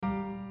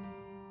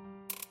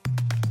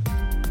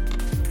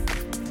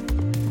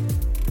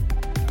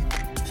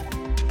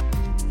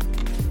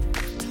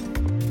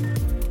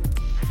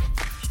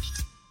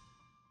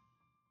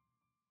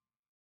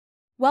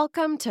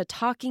Welcome to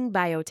Talking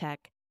Biotech,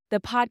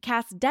 the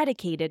podcast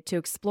dedicated to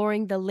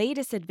exploring the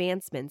latest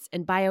advancements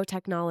in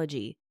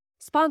biotechnology,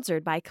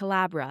 sponsored by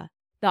Collabra,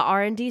 the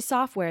R&D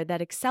software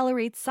that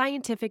accelerates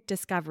scientific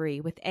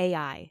discovery with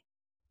AI.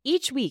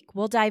 Each week,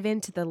 we'll dive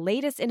into the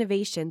latest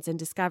innovations and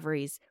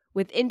discoveries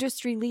with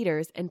industry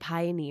leaders and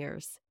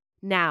pioneers.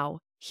 Now,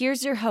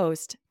 here's your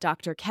host,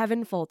 Dr.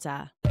 Kevin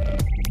Folta.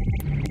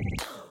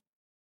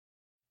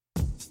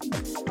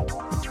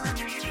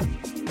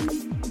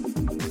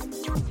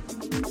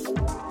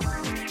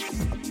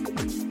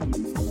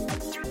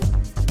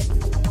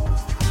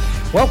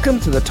 Welcome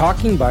to the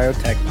Talking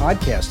Biotech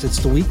podcast. It's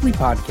the weekly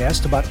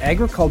podcast about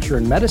agriculture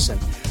and medicine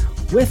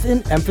with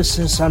an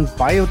emphasis on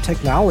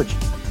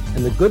biotechnology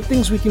and the good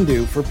things we can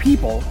do for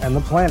people and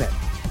the planet.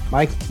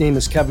 My name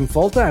is Kevin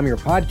Folta. I'm your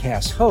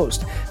podcast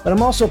host, but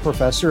I'm also a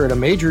professor at a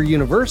major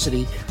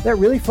university that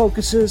really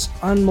focuses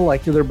on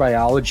molecular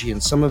biology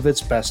and some of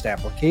its best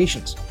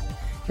applications.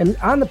 And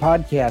on the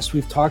podcast,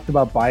 we've talked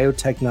about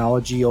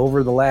biotechnology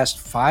over the last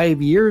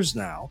 5 years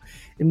now.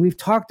 And we've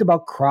talked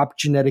about crop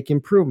genetic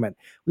improvement.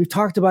 We've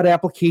talked about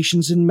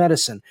applications in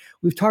medicine.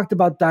 We've talked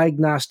about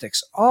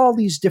diagnostics, all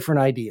these different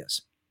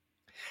ideas.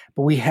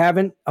 But we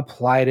haven't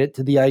applied it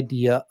to the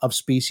idea of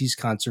species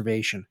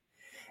conservation.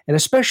 And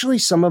especially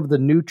some of the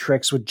new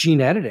tricks with gene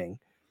editing,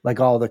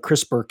 like all the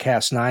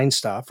CRISPR-Cas9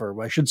 stuff,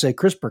 or I should say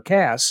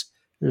CRISPR-Cas,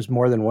 there's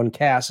more than one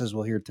Cas as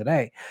we'll hear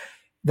today,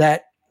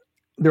 that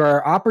there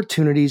are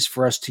opportunities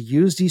for us to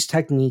use these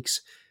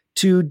techniques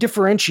to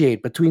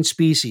differentiate between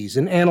species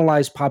and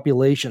analyze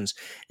populations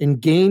and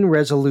gain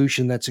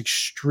resolution that's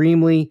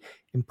extremely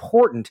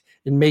important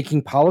in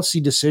making policy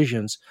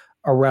decisions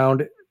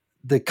around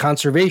the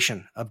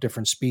conservation of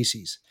different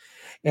species.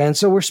 And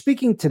so we're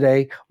speaking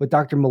today with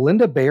Dr.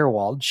 Melinda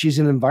Beierwald. She's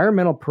an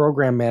environmental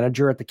program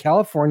manager at the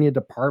California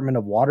Department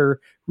of Water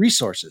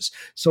Resources.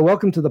 So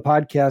welcome to the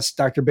podcast,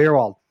 Dr.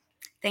 Beierwald.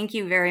 Thank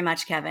you very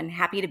much, Kevin.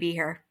 Happy to be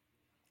here.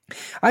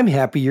 I'm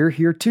happy you're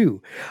here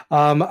too.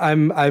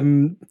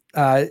 I'm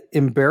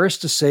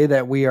embarrassed to say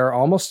that we are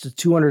almost to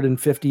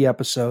 250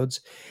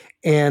 episodes,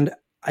 and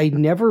I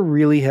never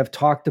really have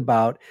talked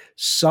about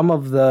some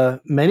of the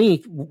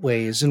many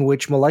ways in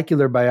which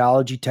molecular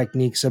biology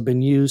techniques have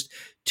been used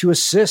to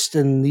assist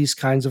in these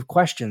kinds of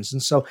questions.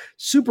 And so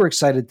super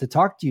excited to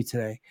talk to you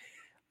today.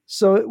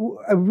 So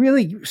I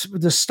really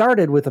this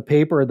started with a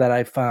paper that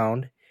I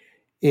found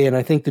in,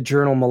 I think, the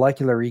journal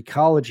Molecular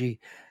Ecology,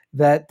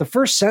 that the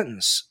first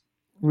sentence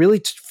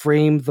really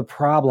framed the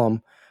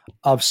problem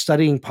of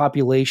studying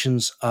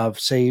populations of,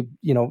 say,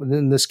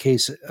 in this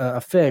case,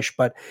 a fish,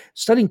 but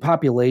studying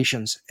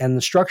populations and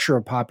the structure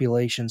of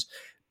populations,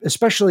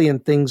 especially in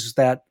things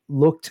that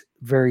looked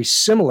very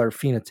similar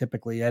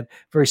phenotypically, had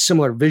very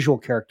similar visual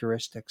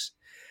characteristics.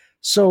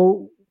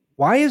 So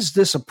why is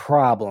this a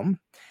problem?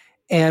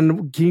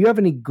 And do you have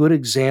any good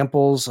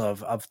examples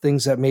of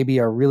things that maybe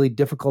are really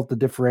difficult to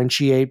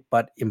differentiate,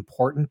 but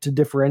important to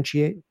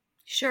differentiate?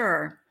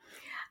 Sure.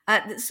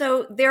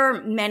 So there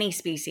are many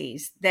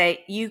species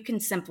that you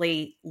can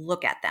simply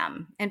look at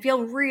them and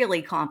feel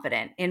really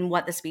confident in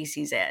what the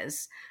species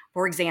is.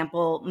 For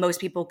example,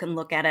 most people can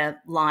look at a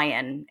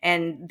lion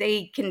and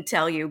they can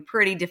tell you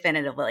pretty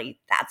definitively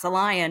that's a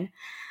lion.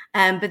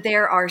 But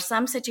there are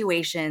some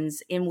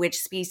situations in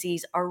which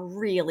species are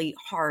really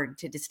hard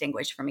to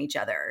distinguish from each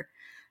other.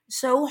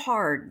 So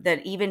hard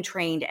that even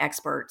trained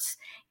experts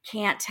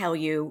can't tell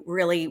you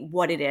really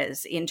what it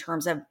is in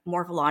terms of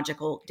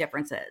morphological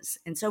differences.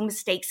 And so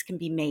mistakes can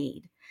be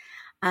made.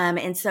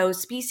 And so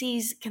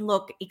species can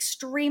look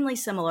extremely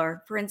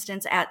similar, for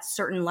instance, at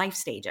certain life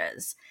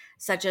stages,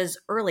 such as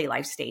early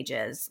life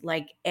stages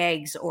like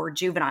eggs or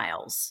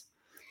juveniles.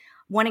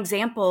 One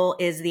example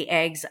is the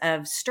eggs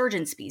of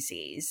sturgeon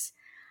species.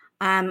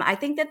 I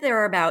think that there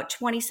are about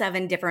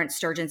 27 different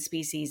sturgeon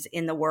species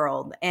in the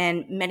world,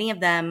 and many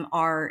of them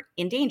are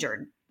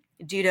endangered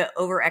due to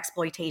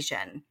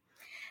overexploitation.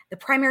 The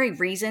primary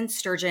reason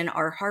sturgeon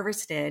are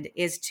harvested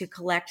is to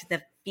collect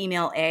the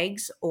female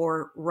eggs,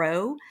 or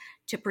roe,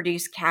 to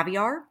produce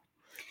caviar.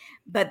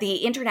 But the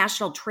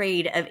international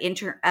trade of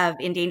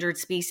endangered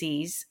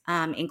species,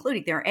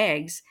 including their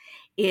eggs,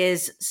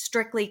 is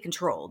strictly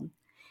controlled.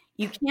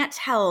 You can't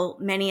tell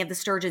many of the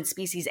sturgeon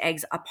species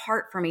eggs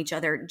apart from each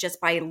other just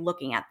by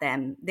looking at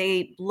them.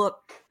 They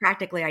look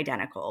practically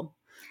identical.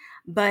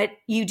 But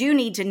you do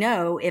need to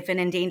know if an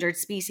endangered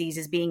species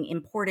is being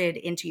imported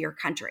into your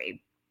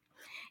country.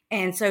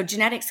 And so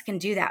genetics can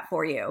do that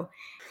for you.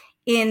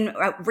 In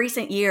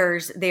recent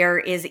years, there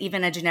is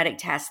even a genetic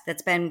test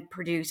that's been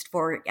produced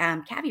for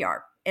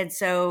caviar. And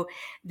so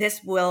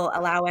this will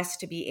allow us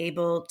to be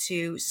able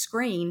to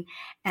screen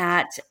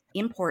at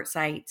import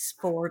sites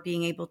for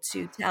being able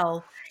to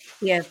tell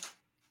if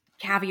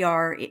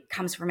caviar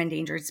comes from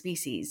endangered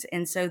species.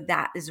 And so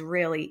that is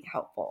really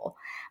helpful.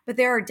 But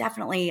there are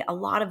definitely a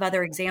lot of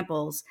other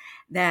examples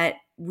that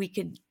we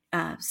could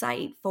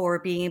cite for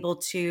being able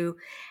to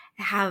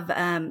have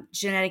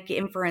genetic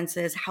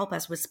inferences help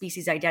us with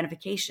species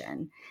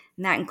identification.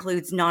 And that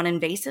includes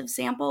non-invasive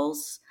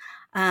samples.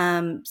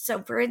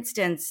 So for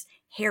instance,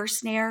 hair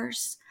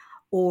snares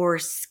or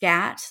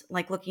scat,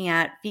 like looking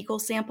at fecal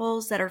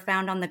samples that are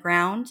found on the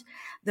ground,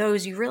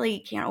 those you really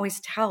can't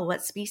always tell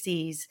what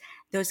species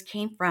those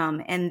came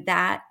from. And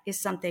that is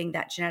something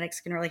that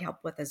genetics can really help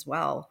with as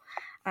well.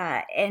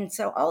 And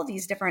so all of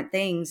these different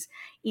things,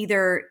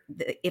 either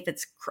if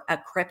it's a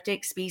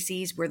cryptic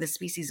species where the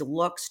species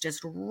looks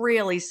just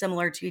really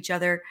similar to each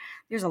other,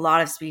 there's a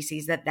lot of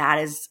species that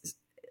is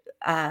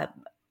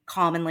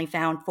commonly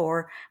found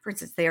for. For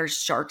instance, there's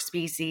shark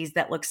species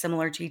that look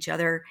similar to each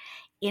other,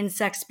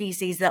 insect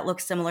species that look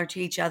similar to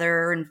each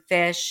other, and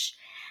fish.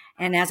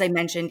 And as I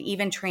mentioned,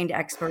 even trained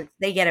experts,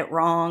 they get it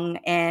wrong.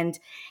 And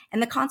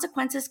the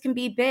consequences can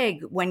be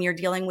big when you're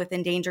dealing with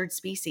endangered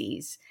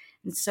species.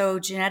 And so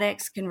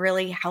genetics can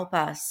really help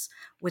us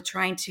with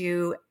trying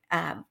to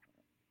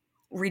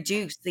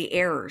reduce the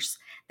errors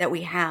that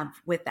we have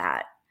with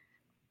that.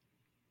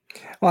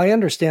 Well, I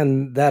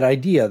understand that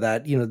idea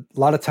that, a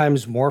lot of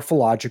times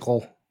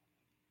morphological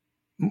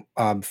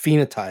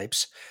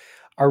phenotypes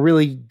are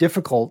really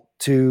difficult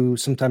to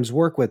sometimes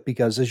work with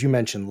because, as you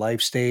mentioned,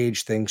 life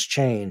stage, things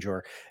change,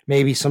 or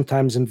maybe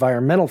sometimes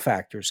environmental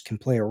factors can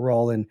play a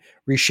role in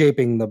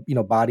reshaping the,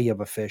 body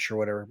of a fish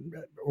or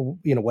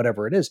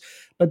whatever it is.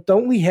 But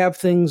don't we have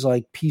things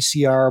like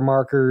PCR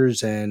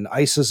markers and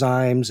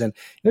isozymes, and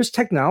there's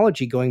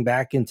technology going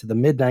back into the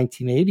mid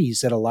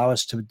 1980s that allow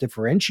us to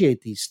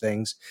differentiate these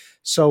things.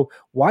 So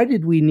why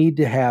did we need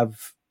to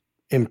have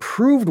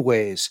improved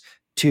ways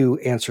to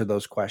answer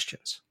those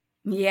questions?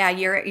 Yeah,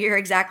 you're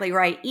exactly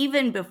right.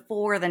 Even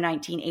before the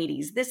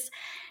 1980s, this,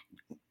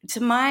 to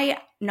my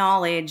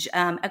knowledge,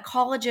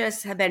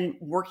 ecologists have been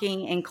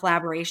working in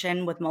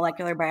collaboration with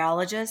molecular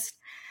biologists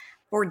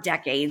for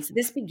decades.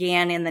 This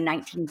began in the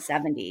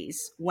 1970s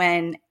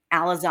when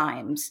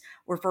allozymes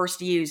were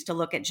first used to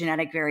look at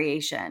genetic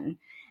variation.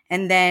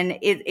 And then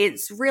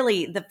it's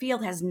really, the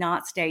field has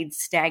not stayed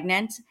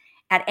stagnant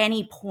at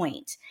any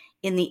point.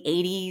 In the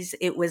 80s,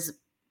 it was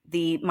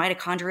the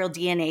mitochondrial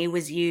DNA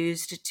was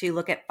used to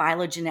look at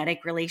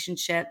phylogenetic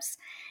relationships.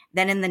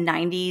 Then in the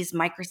 90s,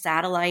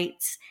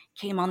 microsatellites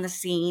came on the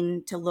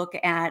scene to look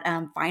at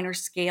finer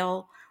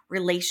scale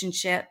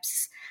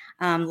relationships,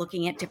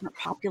 looking at different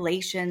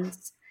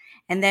populations.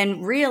 And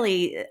then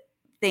really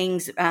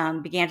things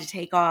began to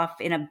take off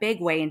in a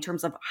big way in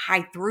terms of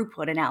high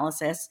throughput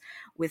analysis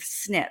with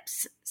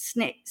SNPs,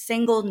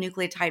 single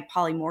nucleotide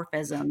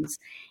polymorphisms,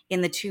 in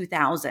the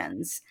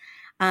 2000s.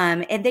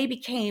 And they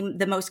became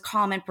the most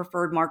common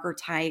preferred marker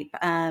type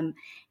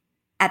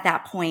at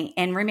that point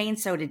and remain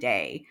so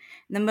today.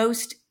 The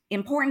most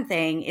important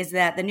thing is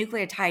that the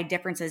nucleotide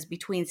differences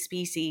between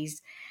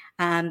species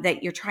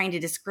that you're trying to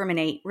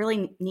discriminate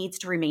really needs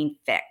to remain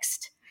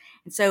fixed.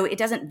 And so it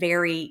doesn't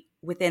vary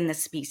within the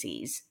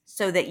species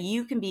so that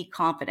you can be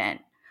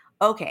confident,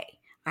 okay,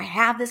 I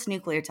have this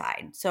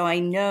nucleotide, so I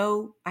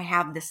know I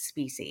have this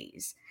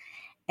species.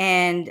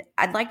 And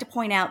I'd like to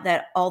point out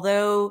that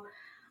although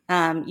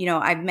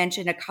I've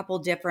mentioned a couple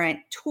different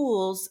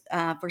tools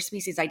for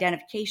species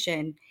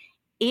identification,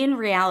 in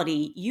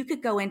reality, you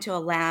could go into a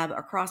lab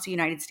across the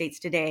United States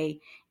today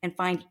and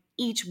find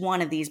each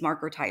one of these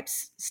marker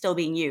types still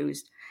being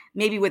used,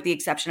 maybe with the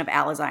exception of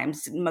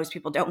allozymes. Most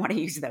people don't want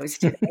to use those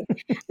today.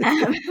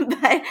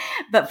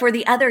 But for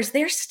the others,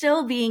 they're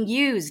still being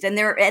used, and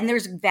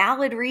there's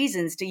valid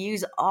reasons to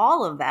use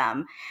all of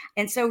them.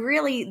 And so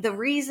really the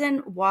reason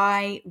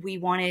why we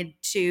wanted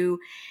to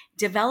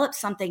develop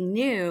something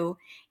new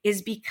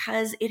is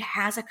because it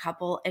has a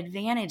couple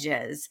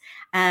advantages.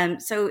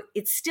 So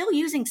it's still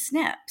using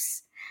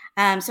SNPs.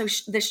 So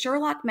the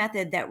Sherlock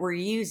method that we're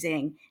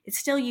using, it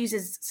still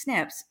uses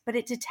SNPs, but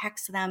it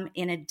detects them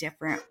in a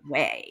different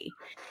way.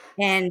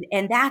 And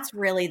that's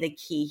really the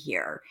key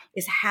here,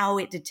 is how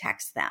it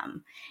detects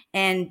them.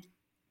 And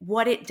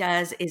what it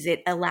does is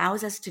it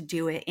allows us to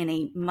do it in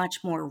a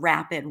much more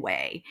rapid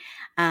way,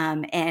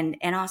 and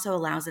also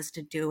allows us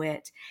to do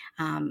it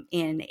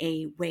in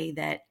a way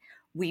that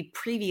we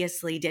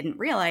previously didn't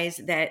realize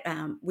that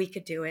we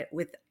could do it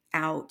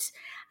without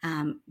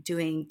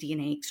doing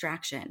DNA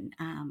extraction,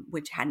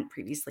 which hadn't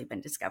previously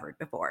been discovered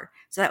before.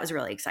 So that was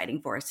really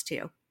exciting for us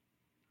too.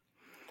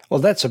 Well,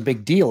 that's a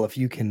big deal if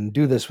you can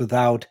do this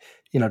without,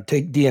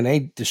 take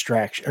DNA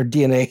distraction or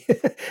DNA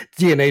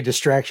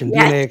distraction,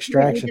 yes, DNA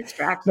extraction.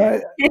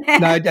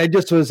 No,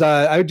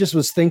 I just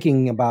was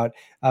thinking about,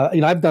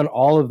 I've done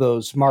all of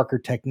those marker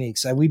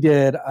techniques. We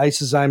did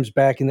isozymes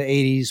back in the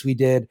 80s. We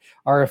did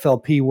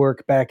RFLP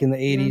work back in the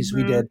 80s. Mm-hmm.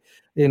 We did,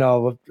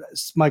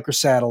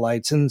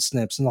 microsatellites and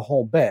SNPs and the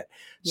whole bit.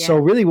 Yeah. So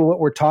really what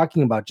we're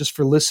talking about, just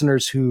for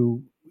listeners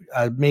who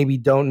maybe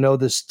don't know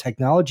this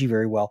technology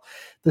very well,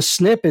 the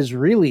SNP is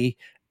really,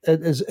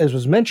 as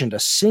was mentioned, a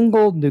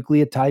single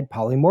nucleotide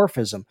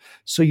polymorphism.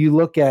 So you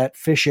look at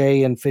fish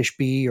A and fish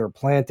B, or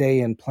plant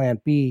A and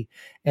plant B,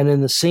 and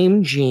in the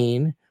same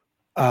gene,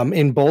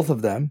 in both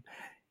of them,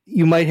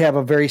 you might have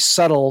a very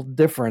subtle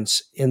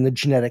difference in the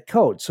genetic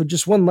code. So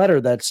just one letter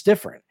that's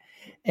different.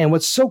 And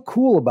what's so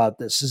cool about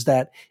this is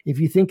that if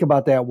you think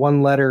about that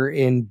one letter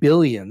in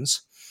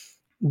billions,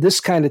 this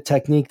kind of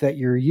technique that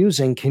you're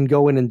using can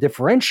go in and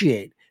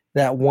differentiate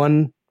that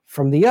one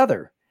from the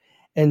other.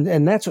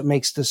 And that's what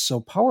makes this so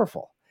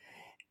powerful.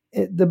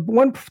 The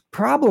one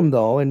problem,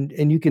 though,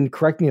 and you can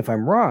correct me if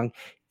I'm wrong,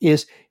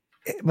 is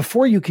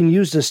before you can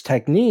use this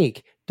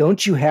technique,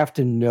 don't you have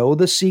to know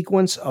the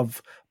sequence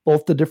of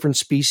both the different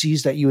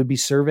species that you would be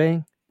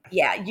surveying?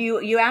 Yeah,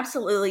 you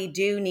absolutely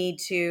do need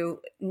to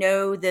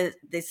know the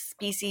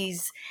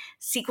species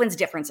sequence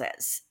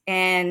differences,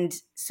 and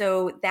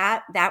so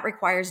that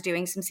requires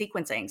doing some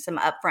sequencing, some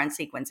upfront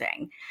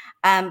sequencing.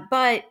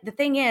 But the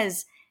thing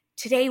is,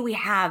 today we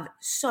have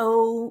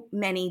so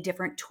many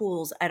different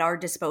tools at our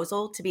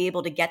disposal to be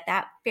able to get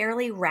that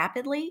fairly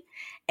rapidly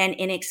and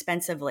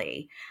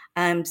inexpensively.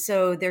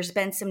 So there's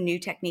been some new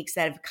techniques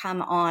that have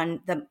come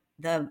on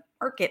the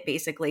market,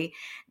 basically,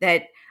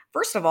 that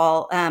first of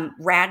all,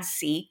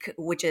 RAD-seq,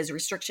 which is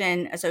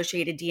restriction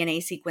associated DNA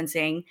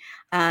sequencing,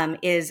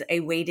 is a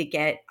way to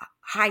get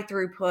high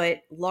throughput,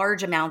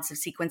 large amounts of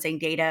sequencing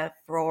data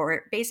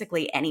for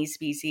basically any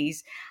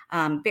species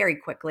very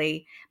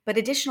quickly. But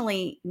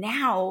additionally,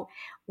 now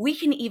we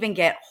can even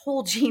get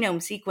whole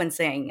genome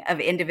sequencing of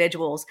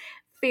individuals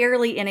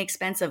fairly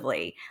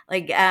inexpensively.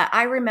 Like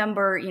I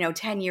remember,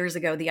 10 years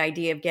ago, the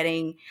idea of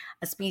getting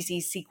a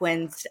species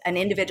sequenced, an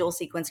individual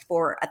sequenced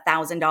for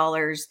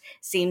 $1,000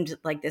 seemed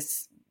like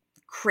this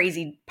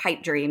crazy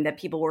pipe dream that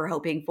people were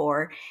hoping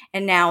for.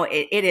 And now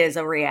it is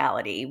a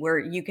reality where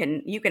you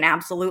can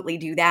absolutely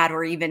do that,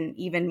 or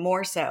even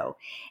more so.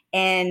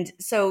 And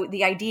so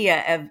the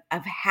idea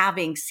of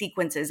having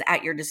sequences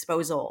at your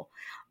disposal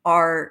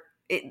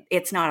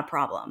it's not a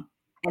problem.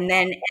 And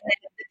then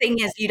the thing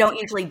is, you don't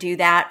usually do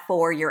that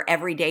for your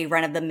everyday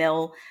run of the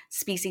mill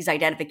species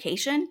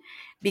identification,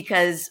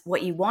 because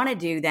what you want to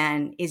do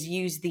then is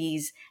use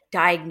these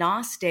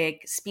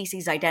diagnostic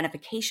species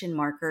identification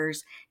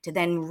markers to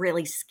then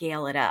really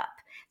scale it up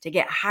to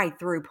get high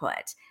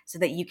throughput so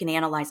that you can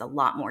analyze a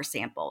lot more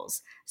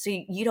samples. So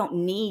you don't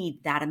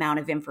need that amount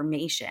of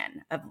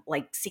information of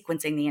like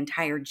sequencing the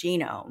entire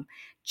genome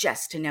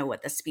just to know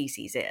what the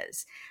species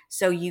is.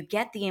 So you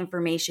get the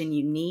information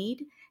you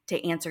need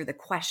to answer the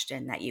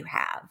question that you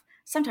have.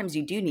 Sometimes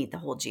you do need the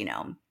whole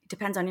genome. It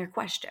depends on your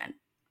question.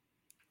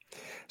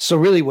 So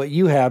really what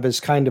you have is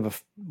kind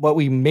of what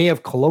we may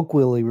have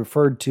colloquially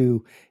referred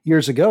to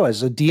years ago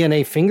as a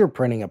DNA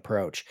fingerprinting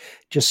approach,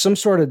 just some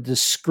sort of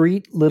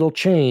discrete little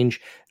change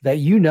that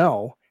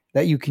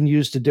that you can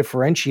use to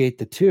differentiate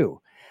the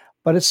two.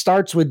 But it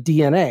starts with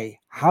DNA.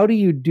 How do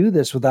you do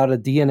this without a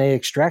DNA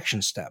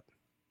extraction step?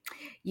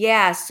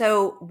 Yeah,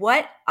 so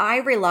what I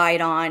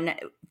relied on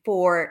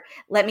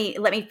let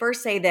me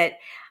first say that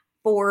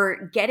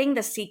for getting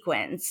the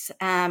sequence,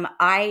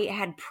 I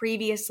had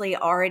previously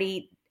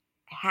already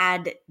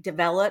had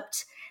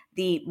developed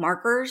the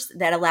markers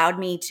that allowed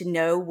me to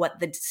know what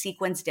the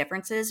sequence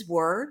differences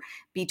were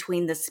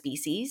between the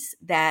species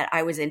that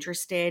I was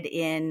interested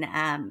in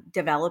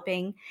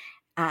developing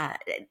uh,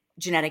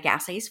 genetic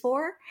assays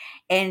for.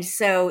 And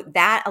so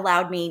that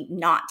allowed me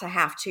not to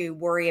have to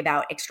worry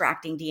about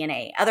extracting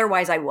DNA.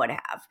 Otherwise, I would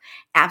have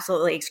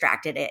absolutely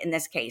extracted it in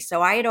this case.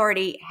 So I had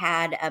already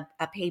had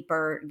a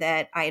paper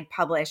that I had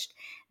published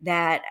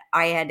that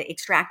I had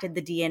extracted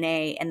the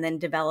DNA and then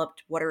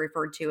developed what are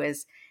referred to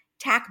as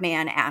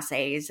TACMAN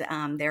assays.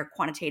 They're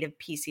quantitative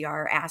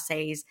PCR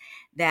assays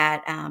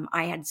that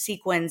I had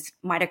sequenced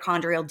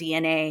mitochondrial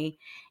DNA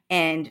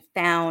and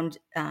found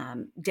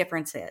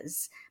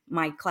differences.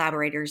 My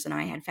collaborators and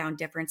I had found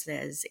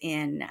differences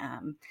in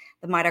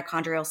the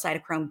mitochondrial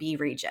cytochrome B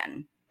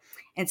region.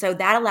 And so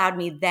that allowed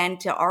me then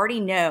to already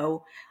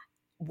know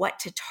what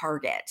to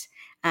target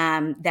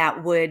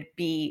that would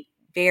be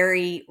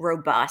very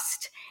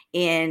robust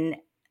in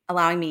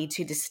allowing me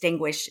to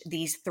distinguish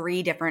these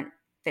three different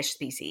fish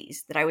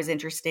species that I was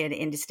interested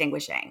in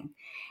distinguishing.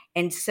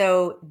 And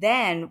so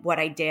then what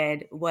I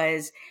did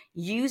was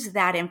use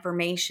that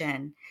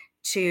information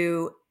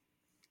to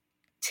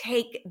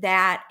take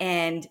that,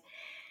 and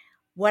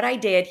what I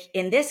did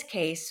in this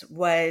case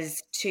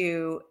was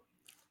to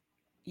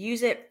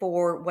use it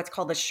for what's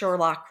called the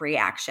Sherlock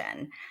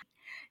reaction.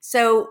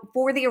 So,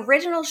 for the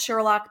original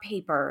Sherlock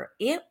paper,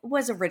 it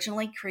was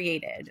originally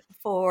created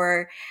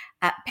for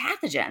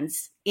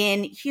pathogens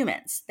in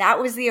humans. That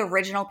was the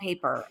original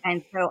paper.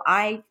 And so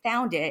I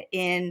found it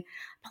in,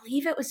 I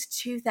believe it was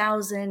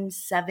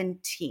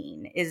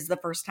 2017 is the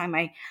first time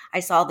I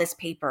saw this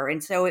paper.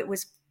 And so it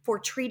was for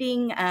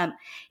treating,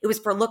 it was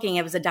for looking,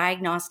 it was a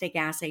diagnostic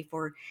assay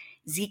for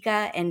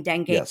Zika and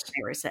dengue Yes.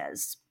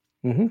 viruses.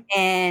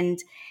 Mm-hmm.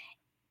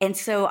 And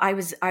so I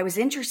was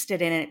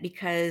interested in it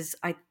because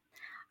I've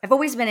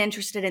always been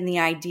interested in the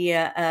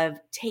idea of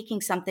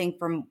taking something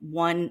from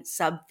one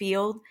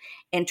subfield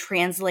and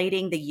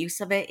translating the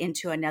use of it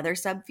into another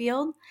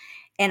subfield.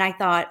 And I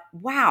thought,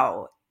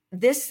 wow,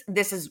 this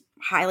is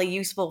highly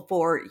useful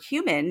for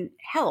human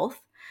health,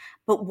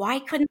 but why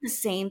couldn't the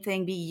same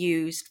thing be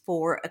used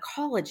for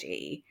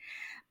ecology?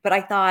 But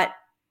I thought,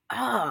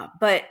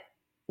 but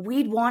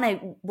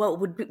what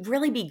would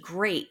really be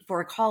great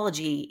for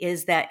ecology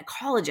is that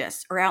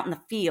ecologists are out in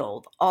the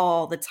field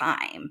all the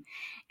time.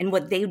 And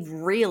what they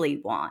really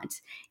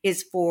want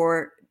is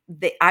for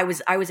I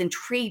was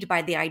intrigued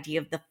by the idea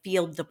of the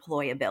field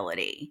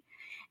deployability.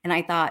 And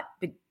I thought,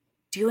 but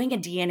doing a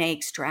DNA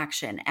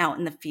extraction out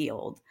in the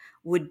field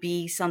would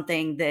be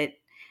something that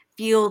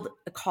field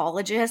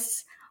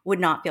ecologists would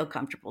not feel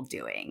comfortable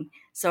doing.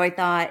 So I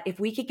thought if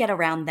we could get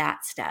around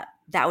that step,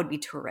 that would be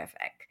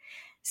terrific.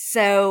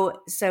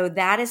 So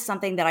that is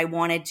something that I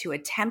wanted to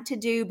attempt to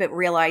do, but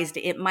realized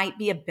it might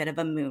be a bit of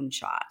a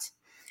moonshot.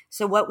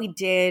 So what we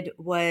did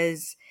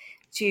was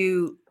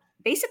to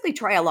basically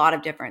try a lot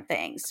of different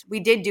things. We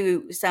did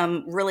do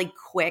some really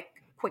quick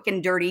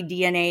and dirty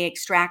DNA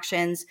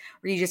extractions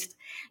where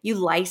you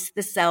lyse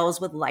the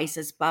cells with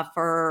lysis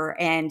buffer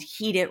and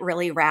heat it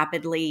really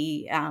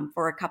rapidly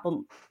for a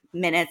couple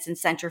minutes and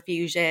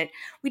centrifuge it.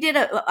 We did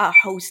a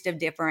host of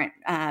different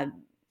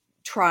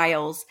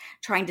trials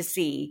trying to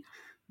see.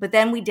 But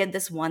then we did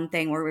this one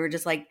thing where we were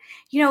just like,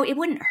 it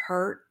wouldn't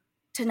hurt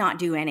to not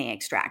do any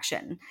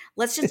extraction.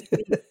 Let's just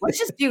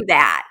do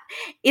that.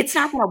 It's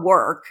not going to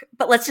work,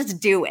 but let's just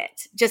do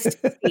it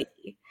just to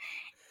see.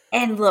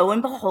 And lo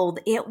and behold,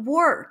 it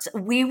worked.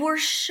 We were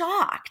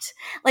shocked.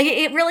 Like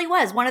it really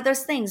was one of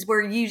those things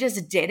where you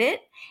just did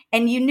it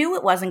and you knew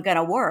it wasn't going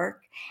to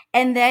work.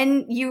 And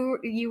then you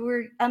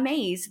were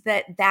amazed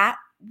that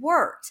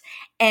worked.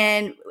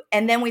 And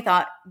then we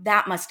thought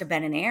that must have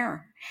been an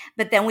error.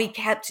 But then we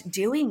kept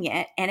doing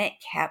it and it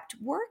kept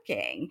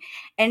working.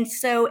 And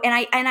so, and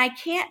I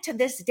can't to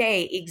this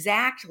day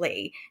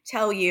exactly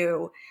tell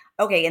you,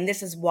 okay, and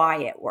this is why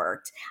it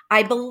worked.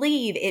 I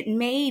believe it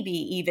may be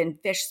even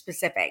fish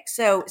specific.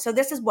 So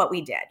this is what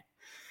we did.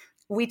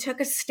 We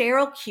took a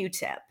sterile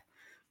Q-tip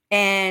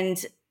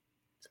and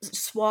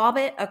swab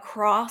it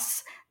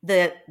across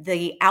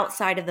the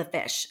outside of the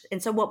fish.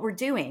 And so what we're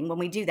doing when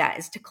we do that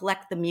is to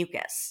collect the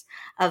mucus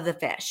of the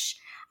fish.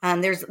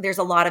 There's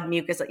a lot of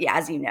mucus. Yeah,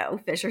 as you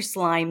know, fish are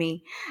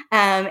slimy.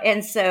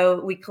 And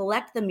so we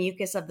collect the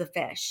mucus of the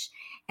fish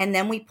and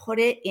then we put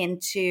it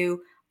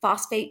into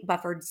phosphate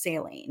buffered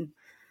saline.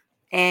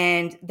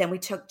 And then we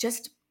took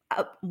just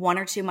 1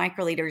 or 2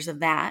 microliters of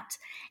that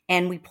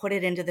and we put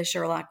it into the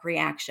Sherlock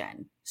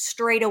reaction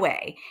straight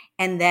away.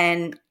 And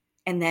then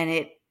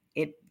it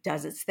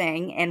does its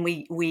thing and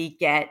we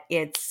get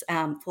its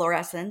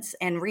fluorescence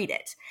and read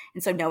it.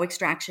 And so no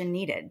extraction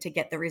needed to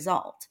get the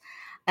result.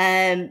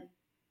 And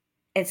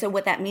so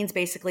what that means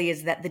basically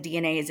is that the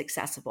DNA is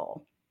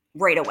accessible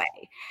right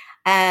away.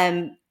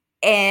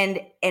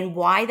 And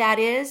why that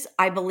is,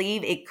 I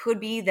believe it could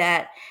be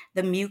that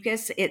the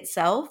mucus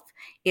itself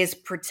is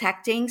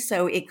protecting.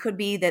 So it could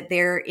be that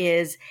there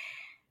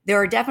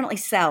are definitely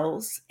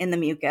cells in the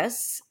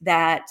mucus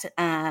that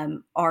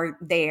are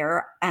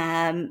there,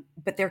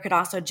 but there could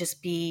also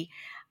just be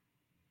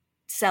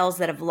cells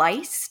that have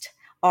lysed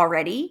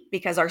already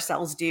because our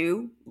cells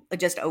do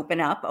just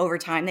open up over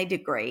time. They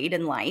degrade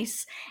and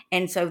lyse.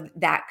 And so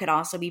that could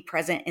also be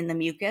present in the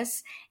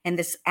mucus. And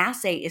this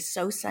assay is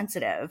so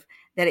sensitive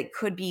that it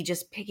could be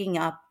just picking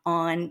up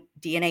on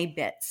DNA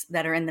bits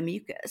that are in the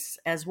mucus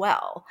as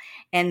well.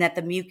 And that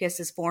the mucus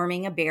is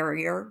forming a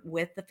barrier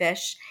with the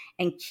fish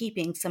and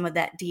keeping some of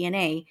that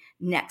DNA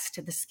next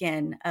to the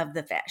skin of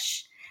the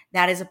fish.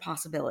 That is a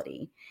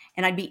possibility.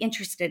 And I'd be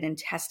interested in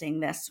testing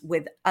this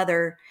with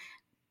other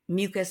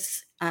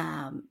mucus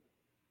on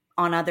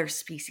other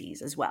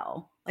species as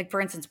well. Like for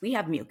instance, we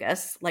have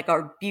mucus, like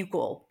our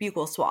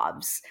buccal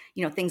swabs,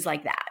 things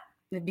like that.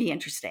 It'd be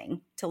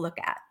interesting to look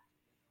at.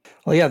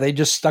 Well, yeah, they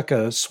just stuck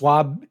a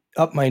swab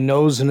up my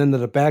nose and into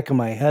the back of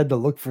my head to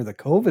look for the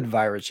COVID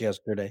virus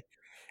yesterday.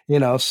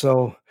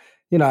 So,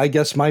 I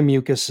guess my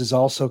mucus is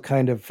also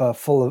kind of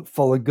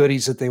full of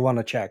goodies that they want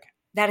to check.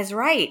 That is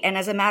right. And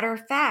as a matter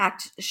of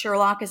fact,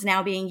 Sherlock is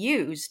now being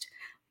used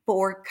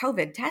for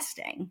COVID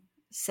testing.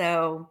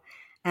 So,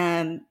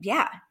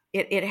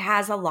 it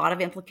has a lot of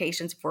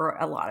implications for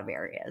a lot of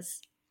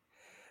areas.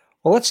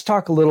 Well, let's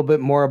talk a little bit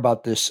more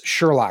about this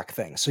Sherlock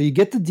thing. So you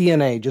get the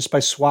DNA just by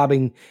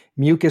swabbing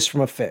mucus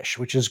from a fish,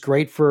 which is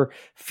great for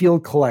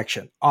field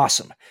collection.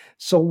 Awesome.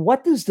 So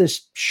what does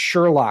this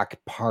Sherlock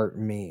part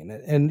mean?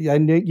 And I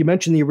know you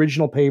mentioned the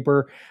original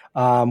paper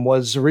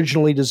was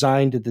originally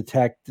designed to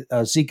detect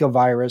Zika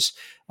virus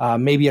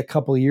maybe a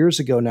couple of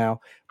years ago now.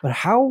 But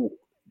how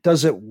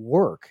does it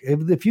work?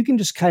 If you can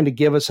just kind of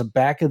give us a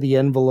back of the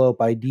envelope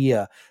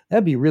idea,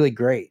 that'd be really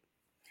great.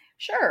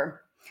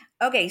 Sure.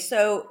 Okay,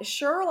 so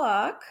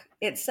Sherlock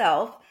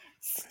itself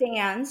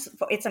stands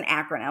for, it's an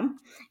acronym,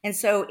 and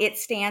so it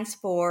stands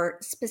for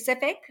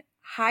Specific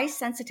High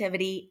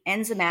Sensitivity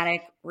Enzymatic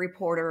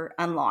Reporter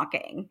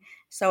Unlocking.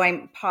 So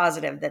I'm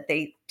positive that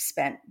they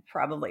spent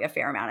probably a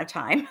fair amount of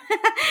time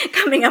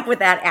coming up with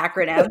that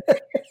acronym.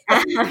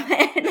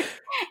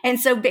 And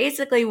so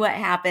basically what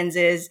happens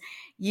is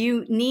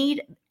you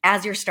need,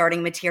 as your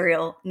starting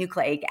material,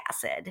 nucleic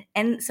acid.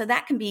 And so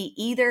that can be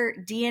either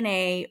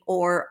DNA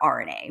or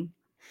RNA.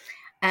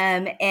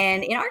 And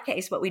in our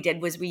case, what we did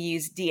was we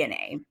used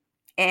DNA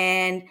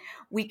and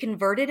we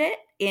converted it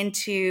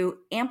into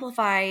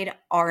amplified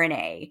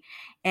RNA.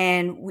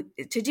 And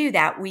to do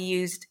that, we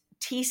used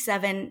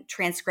T7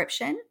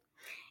 transcription.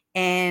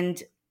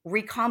 And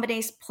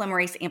recombinase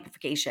polymerase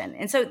amplification.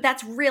 And so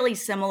that's really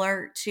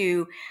similar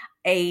to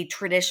a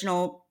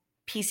traditional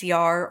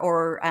PCR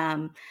or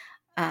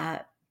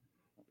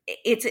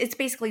it's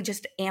basically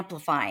just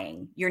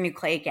amplifying your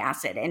nucleic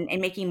acid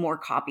and making more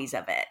copies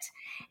of it.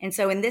 And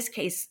so in this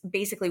case,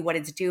 basically what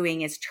it's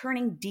doing is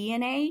turning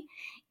DNA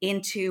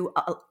into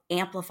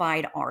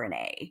amplified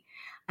RNA.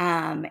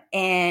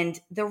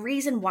 And the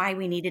reason why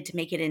we needed to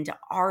make it into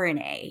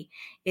RNA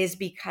is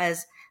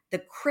because the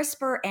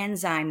CRISPR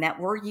enzyme that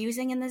we're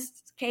using in this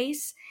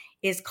case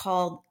is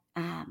called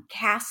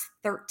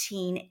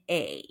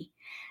Cas13a.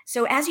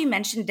 So as you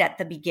mentioned at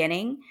the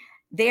beginning,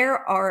 there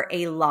are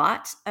a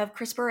lot of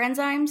CRISPR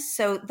enzymes.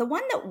 So the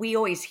one that we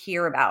always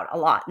hear about a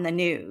lot in the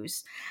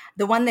news,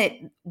 the one that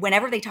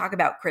whenever they talk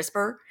about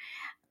CRISPR,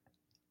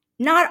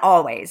 not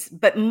always,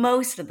 but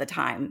most of the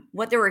time,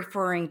 what they're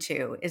referring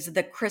to is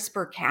the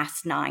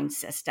CRISPR-Cas9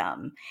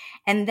 system.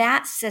 And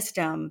that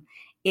system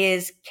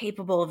is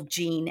capable of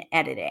gene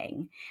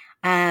editing.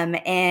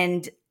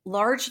 And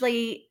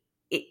largely,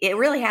 it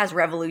really has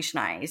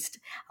revolutionized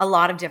a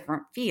lot of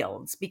different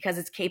fields because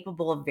it's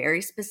capable of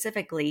very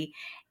specifically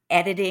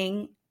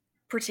editing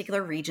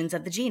particular regions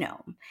of the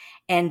genome.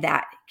 And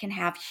that can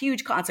have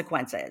huge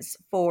consequences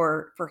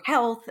for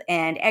health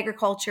and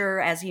agriculture,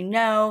 as you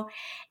know.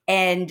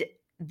 And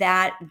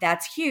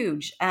that's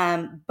huge.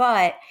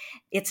 But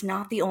it's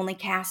not the only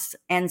Cas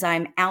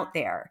enzyme out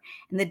there.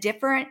 And the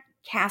different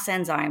Cas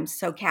enzymes,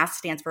 so Cas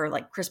stands for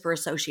like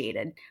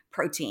CRISPR-associated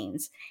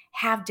proteins,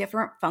 have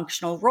different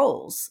functional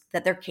roles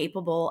that they're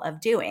capable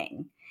of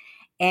doing.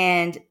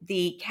 And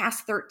the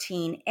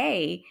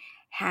Cas13a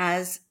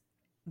has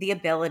the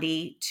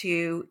ability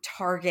to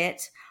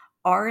target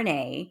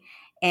RNA.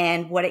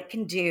 And what it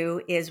can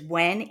do is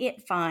when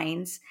it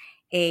finds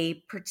a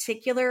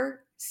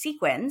particular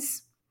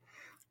sequence,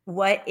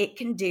 what it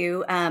can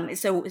do,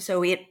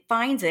 so it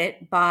finds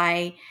it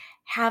by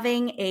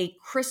having a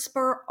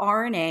CRISPR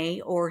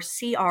RNA or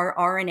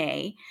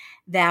cRNA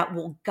that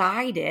will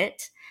guide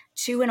it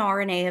to an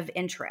RNA of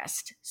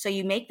interest. So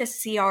you make the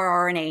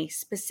cRNA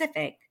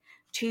specific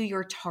to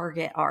your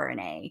target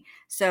RNA.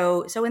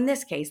 So in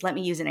this case, let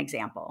me use an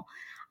example.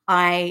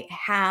 I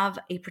have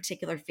a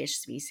particular fish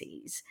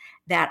species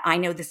that I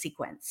know the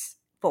sequence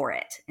for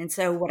it. And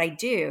so what I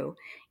do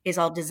is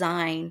I'll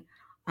design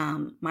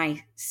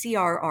my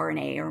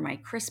cRNA or my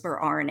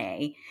CRISPR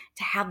RNA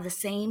to have the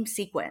same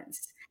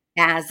sequence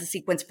as the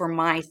sequence for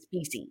my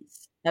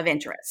species of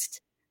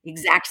interest,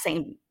 exact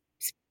same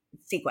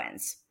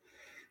sequence.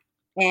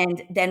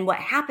 And then what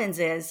happens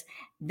is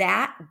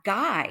that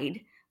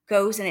guide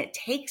goes and it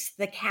takes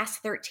the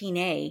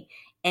Cas13a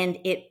and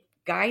it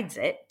guides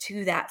it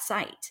to that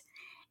site.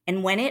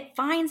 And when it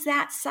finds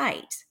that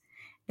site,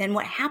 then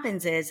what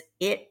happens is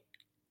it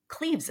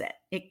cleaves it,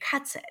 it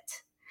cuts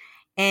it.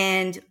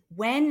 And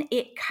when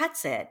it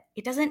cuts it,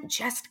 it doesn't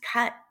just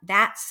cut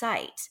that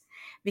site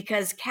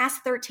because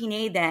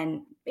Cas13a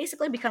then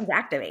basically becomes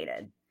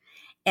activated.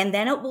 And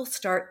then it will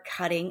start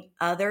cutting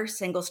other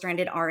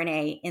single-stranded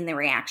RNA in the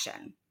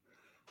reaction.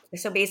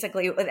 So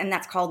basically, and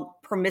that's called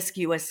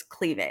promiscuous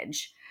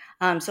cleavage.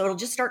 So it'll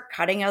just start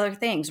cutting other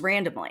things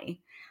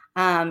randomly,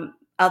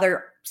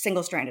 other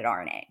single-stranded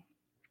RNA.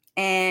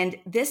 And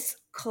this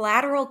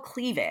collateral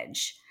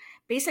cleavage,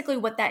 basically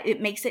what that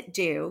it makes it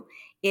do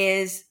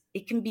is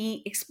it can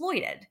be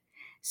exploited.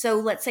 So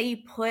let's say you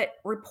put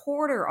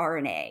reporter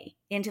RNA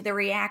into the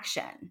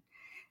reaction.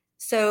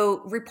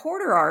 So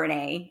reporter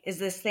RNA is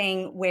this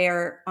thing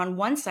where on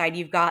one side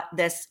you've got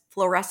this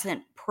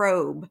fluorescent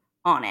probe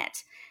on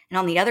it. And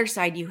on the other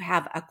side, you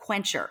have a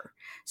quencher.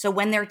 So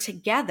when they're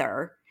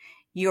together,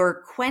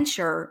 your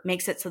quencher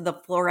makes it so the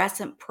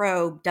fluorescent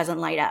probe doesn't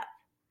light up.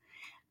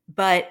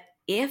 But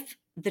if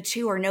the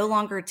two are no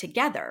longer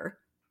together,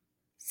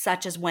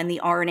 such as when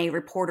the RNA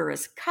reporter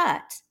is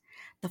cut,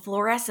 the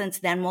fluorescence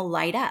then will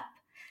light up.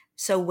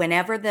 So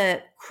whenever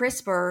the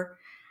CRISPR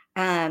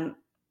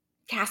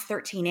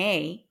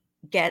Cas13a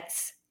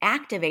gets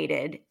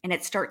activated and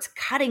it starts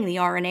cutting the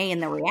RNA in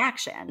the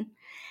reaction,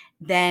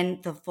 then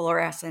the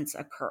fluorescence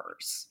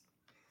occurs.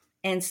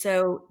 And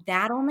so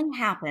that only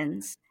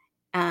happens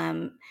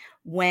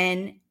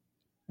when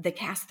the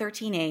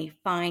Cas13a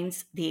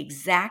finds the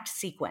exact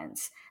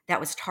sequence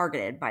that was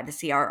targeted by the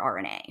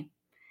cRNA.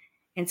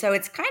 And so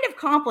it's kind of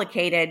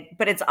complicated,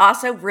 but it's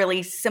also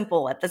really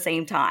simple at the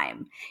same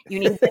time. You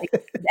need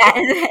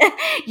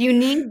you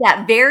need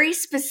that very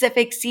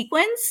specific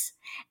sequence.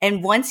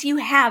 And once you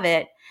have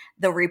it,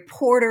 the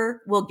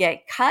reporter will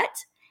get cut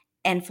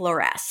and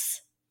fluoresce.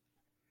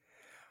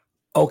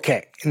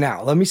 Okay,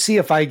 now let me see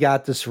if I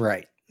got this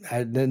right.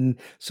 And then,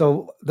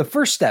 so the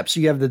first steps,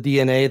 you have the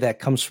DNA that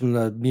comes from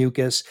the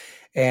mucus,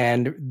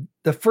 and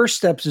the first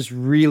steps is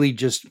really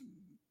just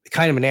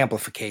kind of an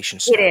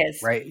amplification step. It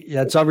is. Right?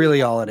 That's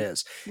really all it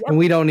is. Yep. And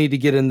we don't need to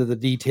get into the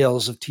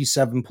details of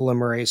T7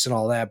 polymerase and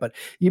all that, but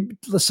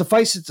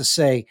suffice it to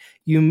say,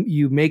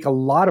 you make a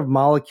lot of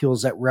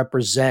molecules that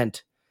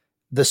represent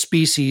the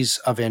species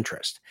of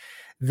interest.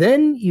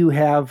 Then you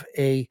have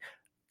a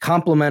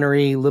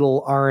complementary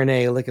little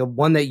RNA, like a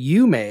one that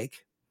you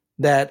make,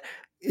 that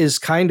is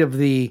kind of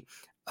the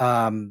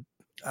I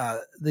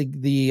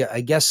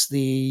guess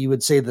you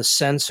would say the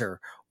sensor,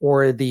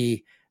 or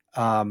the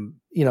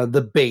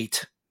the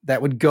bait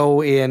that would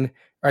go in,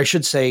 or I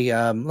should say,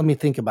 let me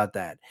think about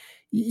that.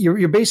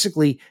 You're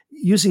basically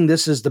using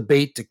this as the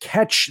bait to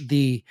catch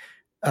the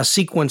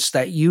sequence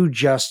that you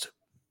just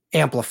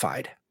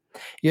amplified.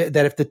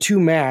 That if the two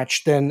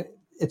match, then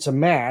it's a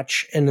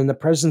match, and in the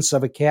presence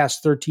of a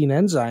Cas13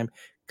 enzyme,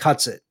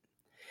 cuts it.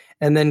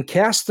 And then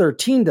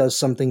Cas13 does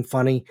something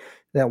funny,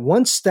 that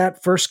once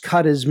that first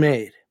cut is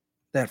made,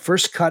 that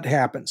first cut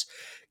happens,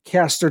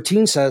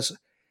 Cas13 says,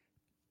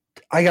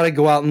 I got to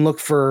go out and look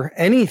for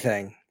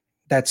anything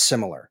that's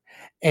similar.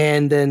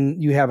 And then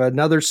you have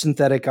another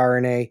synthetic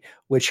RNA,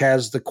 which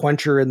has the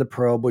quencher and the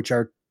probe, which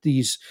are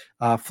these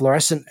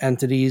fluorescent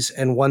entities,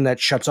 and one that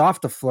shuts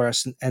off the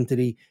fluorescent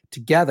entity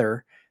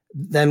together.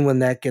 Then when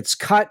that gets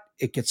cut,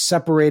 it gets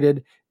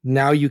separated.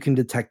 Now you can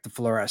detect the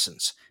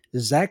fluorescence.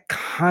 Is that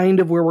kind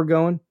of where we're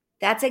going?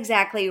 That's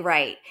exactly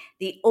right.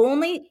 The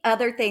only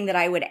other thing that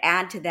I would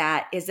add to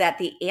that is that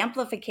the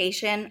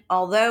amplification,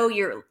 although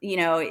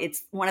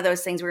it's one of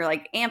those things where you're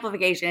like,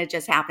 amplification, it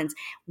just happens.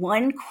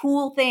 One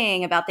cool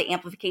thing about the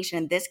amplification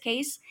in this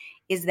case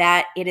is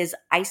that it is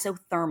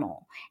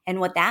isothermal. And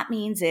what that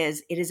means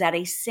is it is at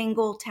a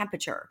single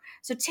temperature.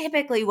 So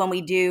typically when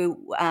we do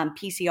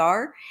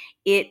PCR,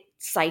 it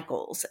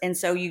cycles. And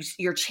so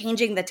you're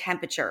changing the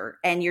temperature,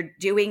 and you're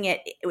doing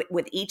it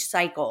with each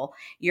cycle.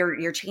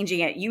 You're changing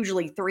it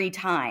usually 3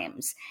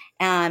 times.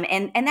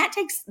 And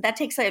that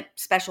takes a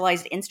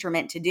specialized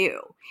instrument to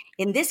do.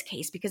 In this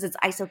case, because it's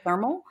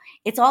isothermal,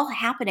 it's all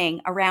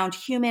happening around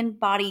human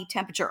body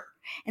temperature.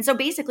 And so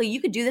basically you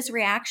could do this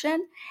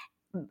reaction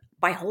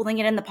by holding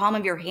it in the palm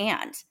of your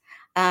hand.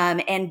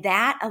 And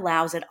that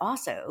allows it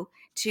also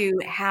to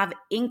have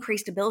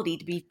increased ability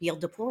to be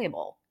field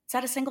deployable. It's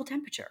at a single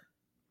temperature.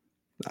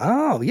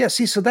 Oh, yeah.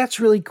 See, so that's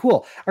really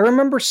cool. I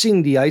remember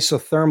seeing the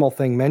isothermal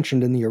thing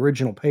mentioned in the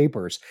original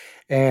papers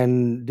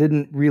and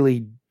didn't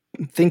really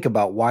think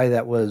about why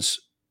that was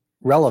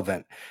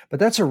relevant. But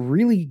that's a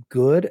really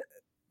good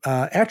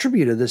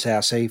attribute of this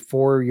assay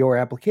for your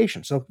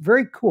application. So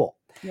very cool.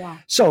 Yeah.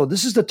 So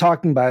this is the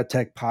Talking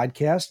Biotech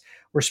podcast.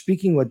 We're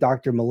speaking with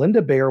Dr.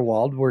 Melinda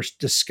Beierwald. We're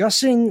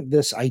discussing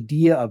this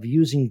idea of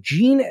using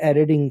gene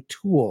editing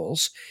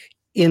tools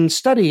in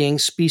studying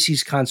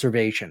species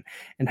conservation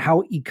and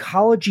how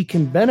ecology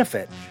can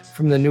benefit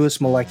from the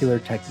newest molecular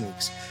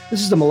techniques. This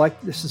is the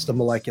Talking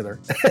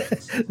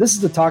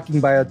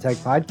Biotech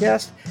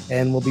podcast,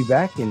 and we'll be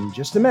back in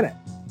just a minute.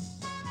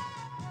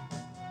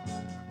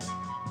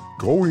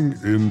 Going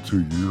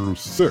into year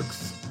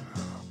 6,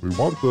 we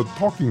want the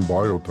Talking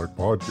Biotech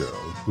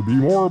podcast to be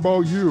more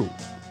about you,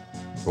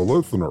 the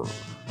listener.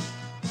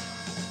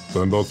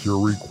 Send us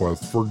your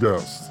requests for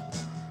guests.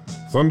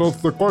 Send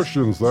us the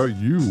questions that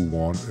you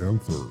want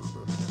answered.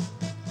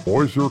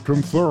 Voice your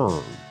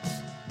concerns.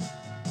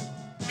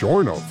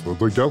 Join us as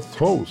a guest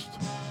host.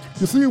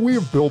 You see, we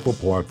have built a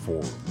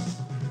platform.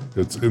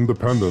 It's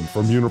independent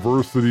from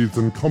universities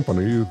and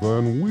companies,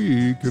 and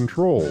we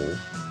control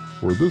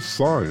where this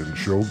science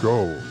show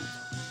goes.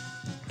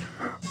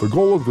 The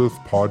goal of this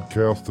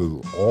podcast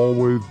has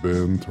always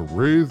been to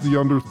raise the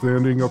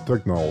understanding of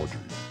technology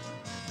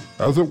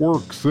as it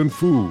works in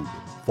food,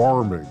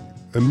 farming,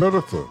 and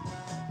medicine,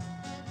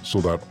 so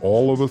that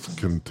all of us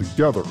can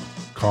together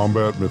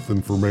combat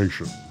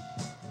misinformation,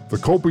 the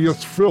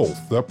copious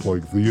filth that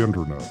plagues the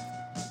internet.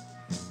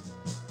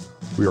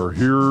 We are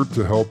here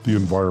to help the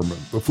environment,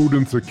 the food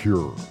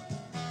insecure,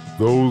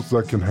 those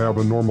that can have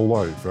a normal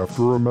life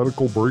after a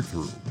medical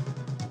breakthrough,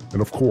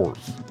 and of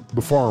course,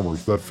 the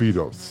farmers that feed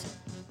us.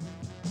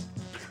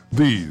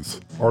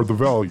 These are the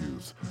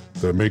values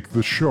that make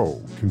the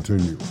show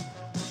continue.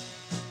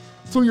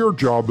 So your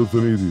job is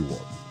an easy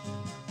one.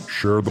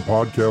 Share the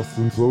podcast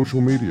in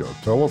social media.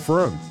 Tell a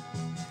friend.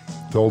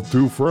 Tell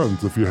 2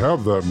 friends if you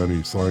have that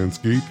many, science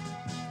geek.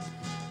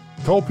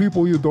 Tell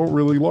people you don't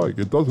really like.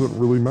 It doesn't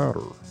really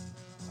matter.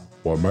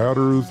 What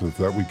matters is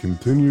that we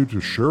continue to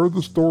share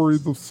the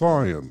stories of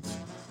science,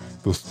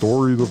 the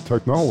stories of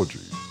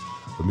technology,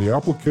 and the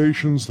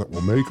applications that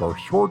will make our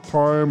short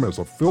time as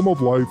a film of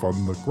life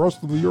on the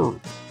crust of the earth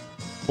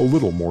a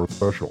little more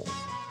special.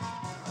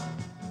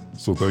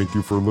 So thank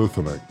you for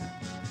listening.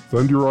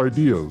 Send your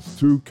ideas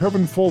to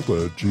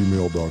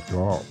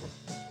kevinfolta@gmail.com.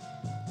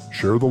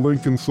 Share the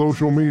link in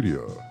social media.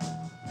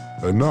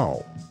 And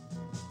now,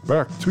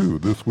 back to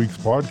this week's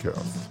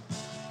podcast.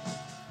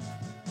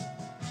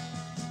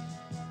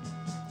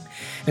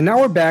 And now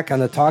we're back on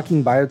the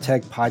Talking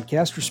Biotech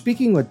podcast. We're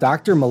speaking with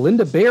Dr.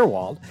 Melinda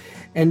Beierwald,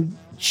 and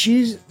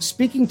she's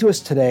speaking to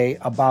us today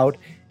about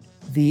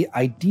the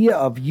idea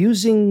of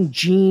using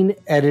gene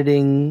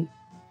editing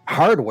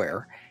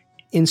hardware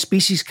in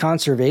species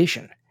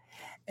conservation.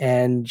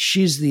 And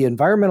she's the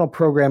environmental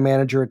program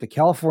manager at the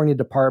California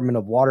Department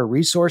of Water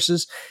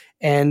Resources,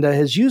 and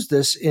has used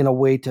this in a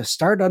way to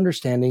start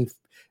understanding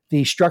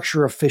the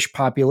structure of fish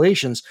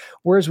populations,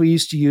 whereas we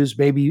used to use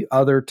maybe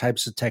other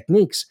types of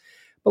techniques.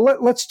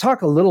 But let's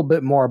talk a little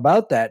bit more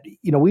about that.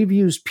 We've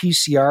used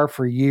PCR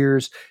for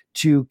years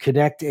to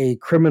connect a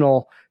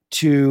criminal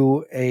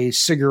to a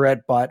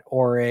cigarette butt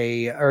or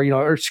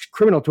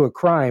criminal to a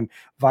crime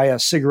via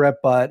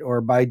cigarette butt or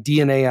by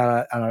DNA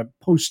on a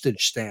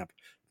postage stamp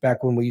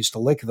back when we used to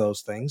lick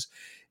those things.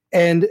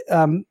 And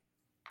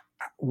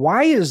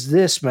why is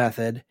this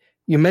method,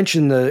 you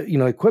mentioned the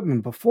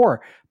equipment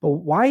before, but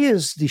why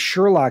is the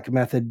Sherlock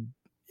method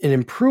an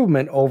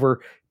improvement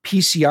over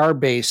PCR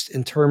based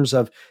in terms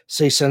of,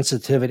 say,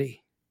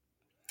 sensitivity?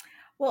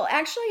 Well,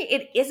 actually,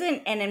 it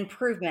isn't an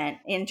improvement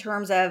in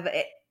terms of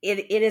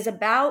it is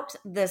about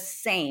the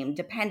same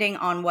depending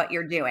on what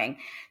you're doing.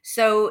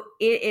 So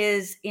it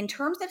is in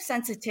terms of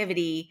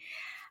sensitivity.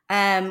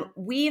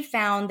 We have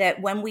found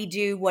that when we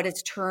do what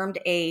is termed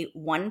a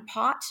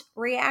one-pot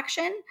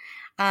reaction,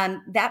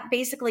 that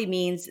basically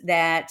means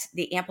that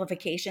the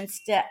amplification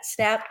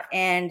step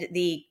and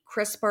the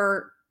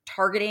CRISPR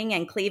targeting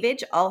and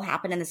cleavage all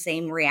happen in the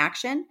same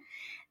reaction,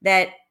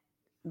 that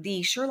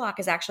the Sherlock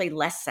is actually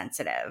less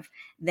sensitive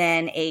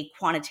than a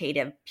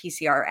quantitative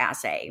PCR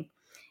assay.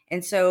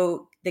 And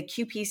so the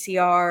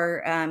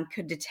qPCR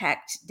could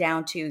detect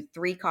down to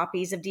 3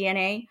 copies of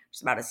DNA, which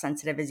is about as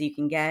sensitive as you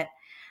can get.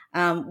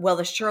 Well,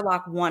 the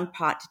Sherlock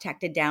one-pot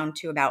detected down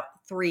to about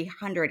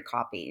 300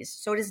 copies.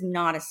 So it is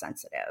not as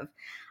sensitive.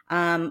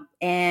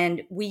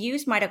 And we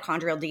use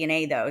mitochondrial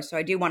DNA, though. So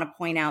I do want to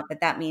point out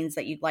that means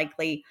that you'd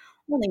likely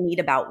only need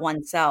about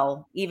 1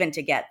 cell even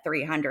to get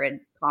 300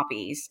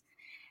 copies.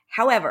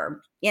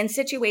 However, in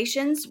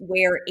situations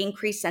where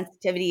increased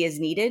sensitivity is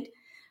needed,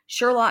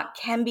 Sherlock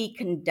can be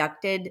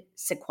conducted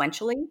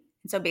sequentially.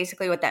 And so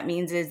basically what that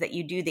means is that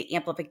you do the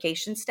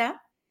amplification step,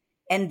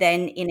 and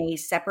then in a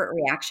separate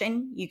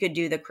reaction, you could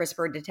do the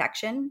CRISPR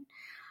detection.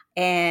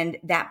 And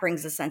that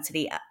brings the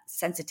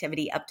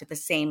sensitivity up to the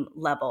same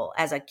level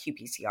as a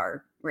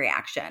qPCR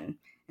reaction.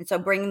 And so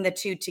bringing the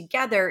two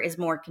together is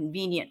more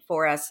convenient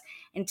for us.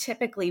 And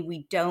typically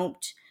we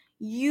don't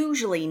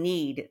usually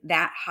need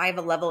that high of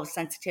a level of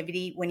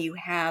sensitivity when you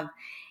have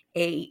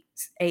an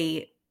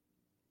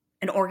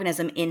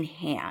organism in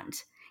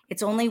hand.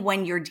 It's only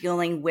when you're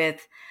dealing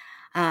with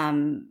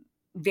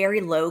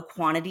very low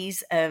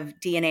quantities of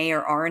DNA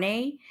or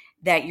RNA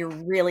that you're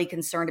really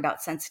concerned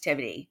about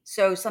sensitivity.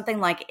 So something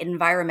like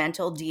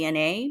environmental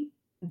DNA,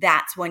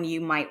 that's when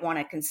you might want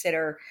to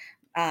consider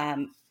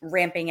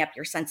ramping up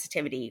your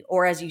sensitivity.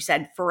 Or as you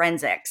said,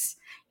 forensics,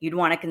 you'd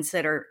want to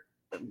consider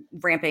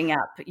ramping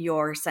up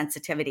your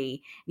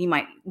sensitivity. You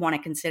might want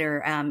to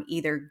consider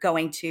either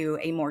going to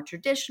a more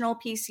traditional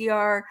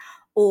PCR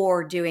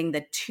or doing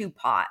the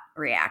 2-pot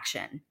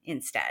reaction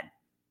instead.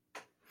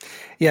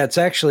 Yeah, it's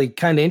actually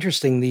kind of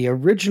interesting. The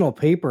original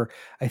paper,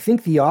 I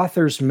think the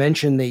authors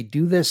mentioned they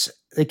do this,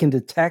 they can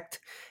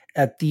detect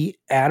at the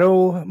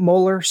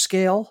attomolar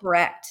scale.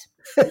 Correct.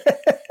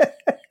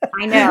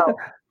 I know.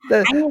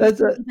 I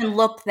didn't even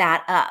look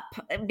that up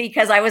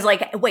because I was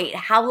like, wait,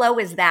 how low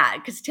is that?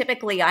 Because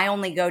typically I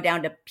only go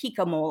down to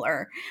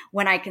picomolar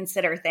when I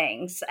consider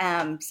things.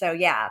 So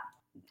yeah,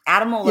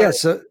 attomolar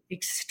is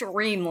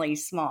extremely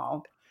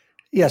small.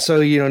 Yeah, so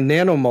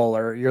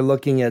nanomolar, you're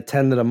looking at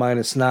 10 to the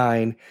minus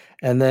 9,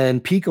 and then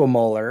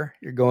picomolar,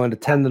 you're going to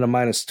 10 to the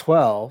minus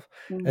 12,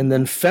 and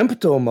then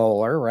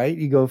femtomolar, right?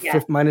 You go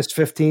minus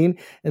 15,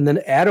 and then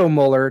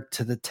attomolar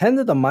to the 10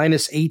 to the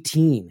minus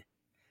 18.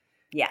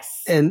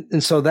 Yes.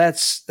 And so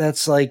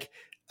that's like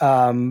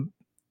a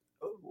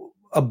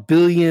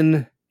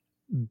billion.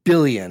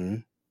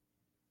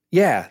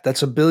 Yeah,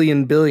 that's a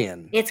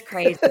billion. It's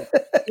crazy.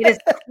 It is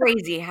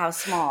crazy how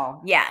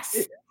small. Yes.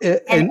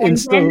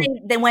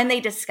 And when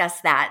they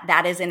discuss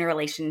that is in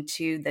relation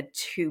to the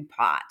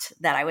 2-pot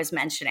that I was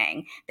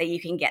mentioning, that you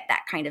can get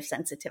that kind of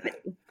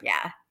sensitivity.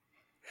 Yeah.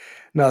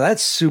 No,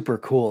 that's super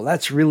cool.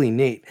 That's really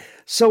neat.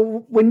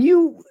 So when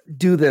you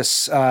do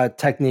this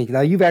technique,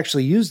 now you've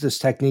actually used this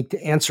technique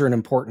to answer an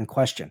important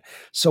question.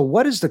 So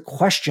what is the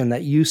question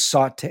that you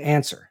sought to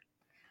answer?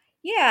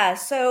 Yeah,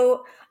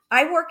 so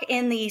I work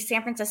in the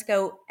San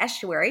Francisco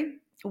estuary,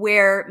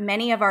 where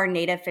many of our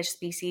native fish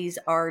species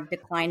are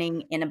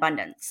declining in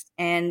abundance.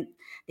 And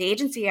the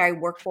agency I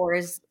work for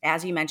is,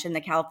 as you mentioned, the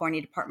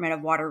California Department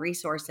of Water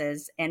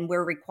Resources, and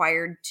we're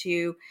required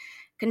to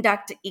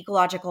conduct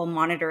ecological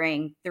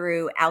monitoring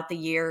throughout the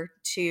year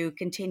to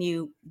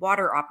continue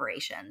water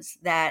operations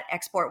that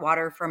export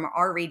water from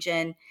our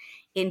region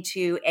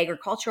into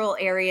agricultural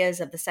areas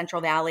of the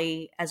Central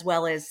Valley, as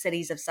well as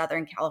cities of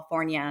Southern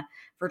California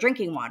for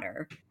drinking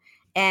water.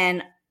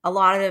 And a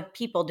lot of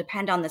people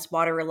depend on this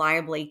water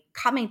reliably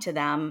coming to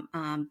them,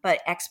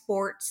 but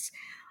exports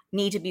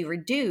need to be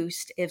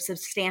reduced if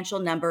substantial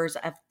numbers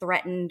of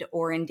threatened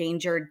or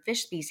endangered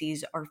fish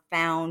species are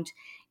found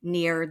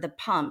near the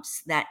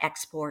pumps that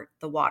export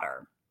the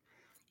water.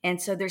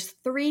 And so there's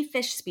 3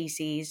 fish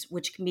species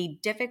which can be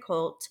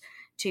difficult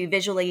to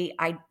visually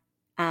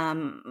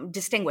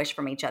distinguish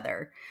from each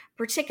other,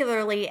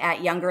 particularly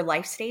at younger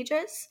life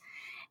stages.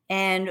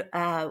 And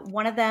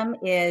one of them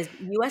is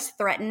U.S.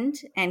 threatened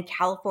and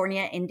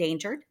California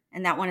endangered,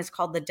 and that one is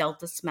called the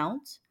Delta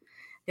smelt.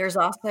 There's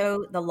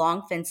also the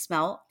longfin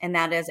smelt, and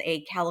that is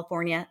a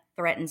California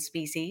threatened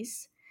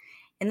species.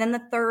 And then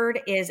the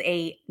third is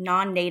a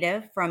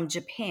non-native from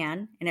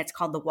Japan, and it's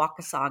called the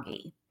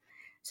wakasagi.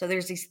 So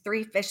there's these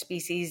three fish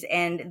species,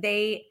 and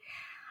they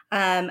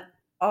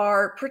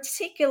are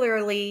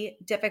particularly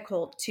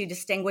difficult to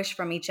distinguish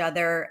from each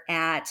other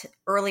at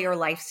earlier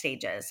life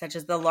stages, such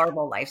as the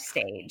larval life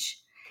stage.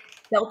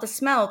 Delta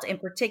smelt in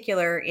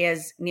particular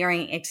is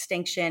nearing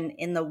extinction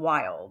in the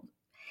wild.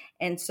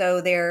 And so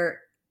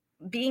they're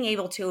being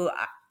able to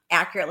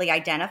accurately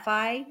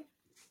identify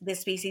the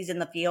species in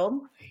the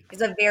field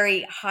is a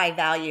very high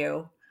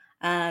value,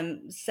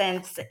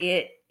 since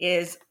it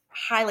is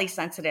highly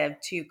sensitive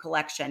to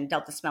collection.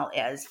 Delta smelt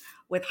is,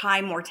 with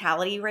high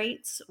mortality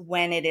rates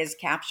when it is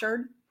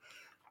captured.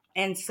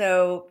 And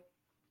so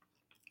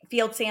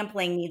field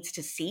sampling needs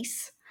to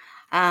cease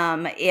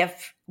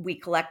if we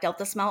collect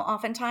delta smelt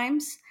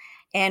oftentimes.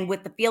 And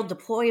with the field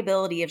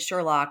deployability of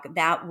Sherlock,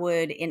 that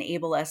would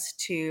enable us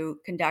to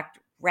conduct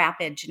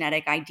rapid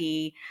genetic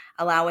ID,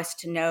 allow us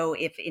to know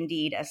if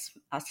indeed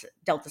a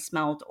delta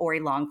smelt or a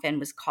longfin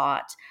was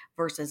caught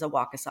versus a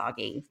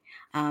wakasagi.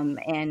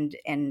 And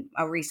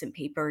a recent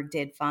paper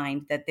did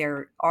find that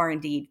there are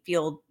indeed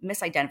field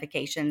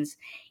misidentifications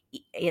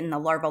in the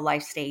larval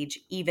life stage,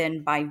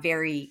 even by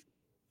very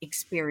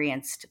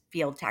experienced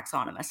field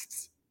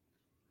taxonomists.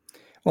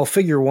 Well,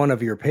 figure one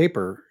of your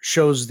paper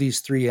shows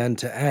these three end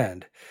to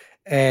end,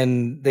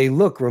 and they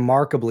look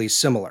remarkably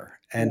similar.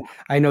 And Yeah.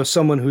 I know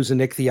someone who's an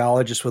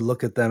ichthyologist would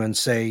look at them and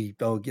say,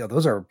 oh, yeah,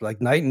 those are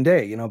like night and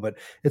day, but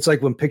it's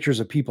like when pictures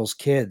of people's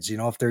kids,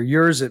 if they're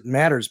yours, it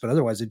matters, but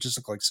otherwise they just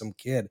look like some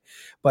kid.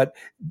 But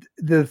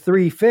the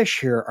three fish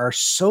here are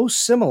so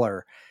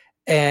similar.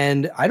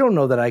 And I don't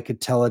know that I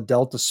could tell a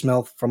delta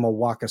smelt from a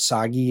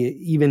wakasagi,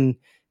 even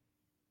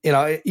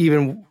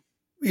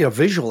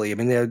visually. I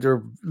mean,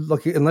 they're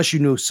looking, unless you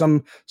knew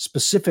some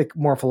specific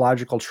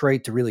morphological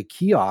trait to really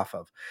key off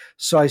of.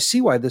 So I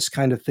see why this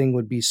kind of thing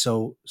would be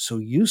so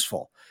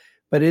useful.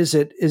 But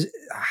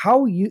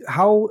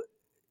how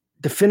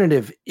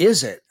definitive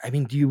is it? I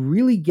mean, do you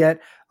really get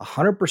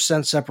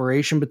 100%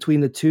 separation between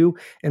the two?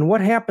 And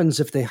what happens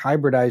if they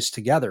hybridize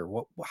together?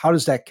 How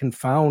does that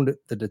confound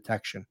the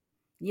detection?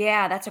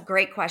 Yeah, that's a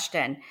great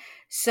question.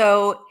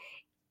 So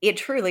it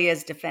truly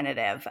is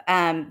definitive.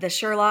 The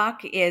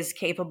Sherlock is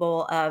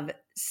capable of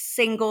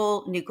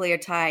single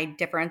nucleotide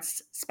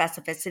difference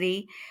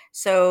specificity.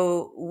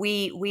 So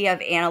we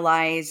have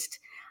analyzed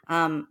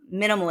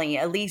minimally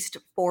at least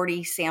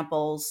 40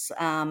 samples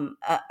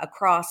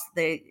across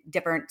the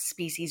different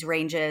species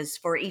ranges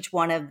for each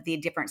one of the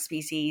different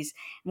species.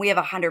 We have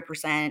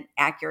 100%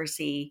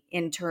 accuracy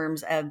in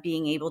terms of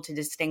being able to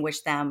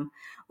distinguish them.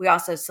 We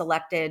also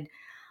selected,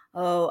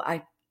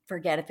 I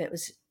forget if it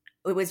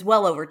was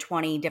well over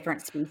 20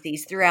 different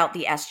species throughout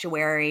the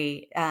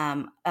estuary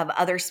of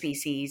other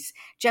species,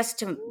 just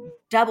to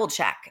double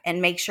check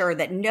and make sure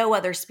that no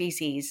other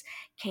species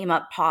came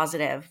up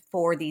positive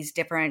for these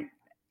different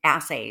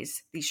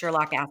assays, these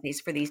Sherlock assays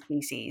for these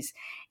species.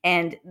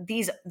 And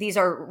these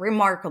are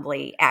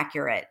remarkably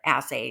accurate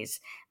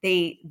assays.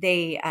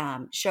 They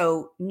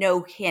show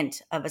no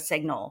hint of a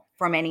signal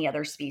from any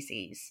other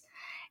species.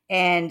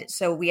 And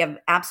so we have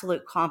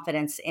absolute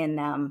confidence in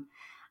them.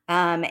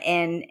 And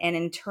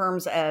in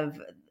terms of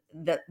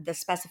the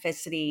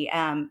specificity,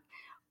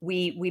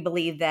 we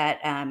believe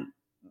that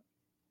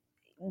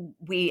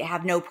we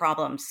have no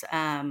problems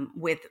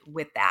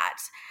with that.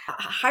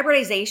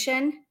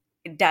 Hybridization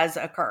does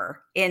occur,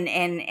 and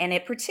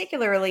it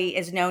particularly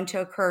is known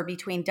to occur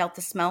between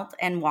delta smelt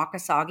and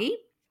wakasagi.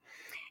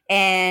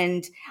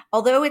 And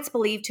although it's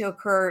believed to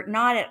occur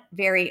not at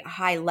very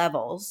high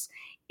levels,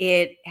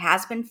 it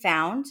has been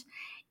found.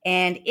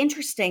 And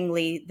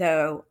interestingly,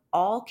 though,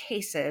 all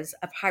cases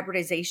of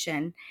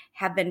hybridization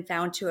have been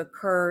found to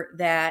occur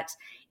that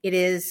it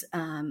is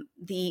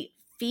the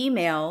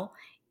female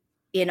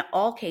in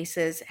all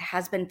cases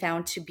has been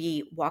found to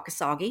be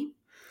wakasagi,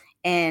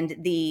 and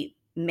the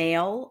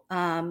male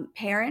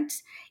parent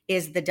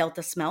is the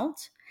delta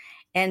smelt.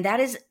 And that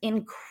is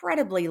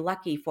incredibly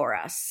lucky for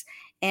us.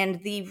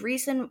 And the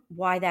reason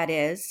why that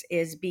is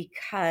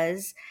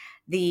because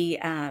the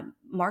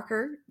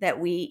marker that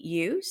we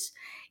use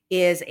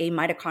is a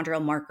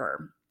mitochondrial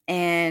marker.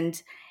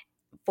 And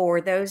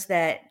for those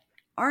that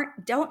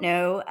don't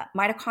know,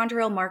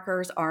 mitochondrial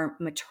markers are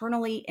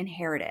maternally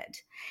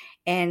inherited.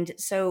 And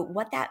so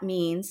what that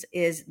means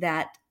is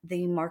that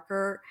the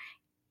marker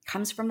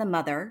comes from the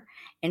mother.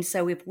 And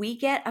so if we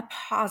get a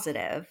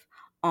positive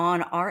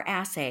on our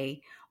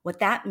assay, what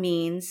that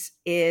means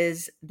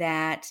is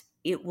that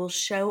it will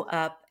show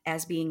up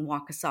as being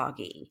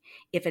wakasagi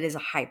if it is a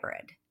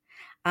hybrid.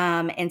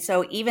 And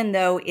so even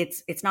though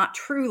it's not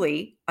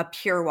truly a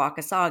pure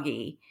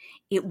wakasagi,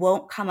 it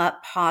won't come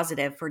up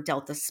positive for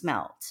delta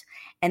smelt.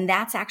 And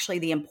that's actually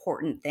the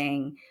important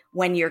thing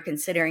when you're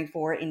considering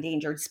for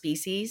endangered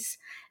species,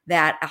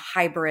 that a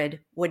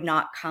hybrid would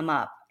not come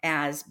up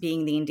as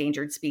being the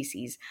endangered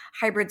species.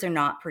 Hybrids are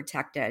not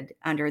protected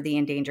under the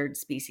Endangered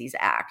Species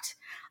Act.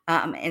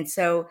 And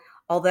so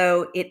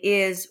although it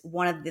is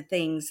one of the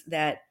things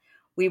that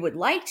we would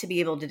like to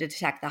be able to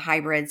detect the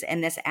hybrids,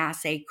 and this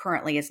assay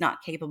currently is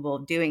not capable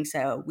of doing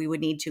so. We would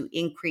need to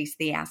increase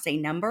the assay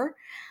number.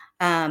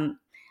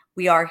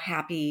 We are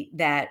happy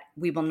that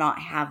we will not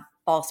have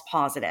false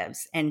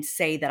positives and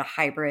say that a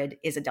hybrid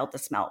is a Delta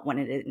smelt when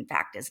it in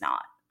fact is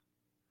not.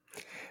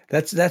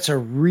 That's a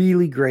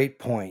really great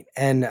point.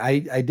 And I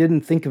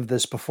didn't think of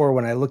this before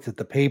when I looked at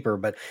the paper,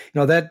 but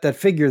that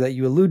figure that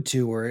you allude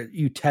to where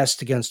you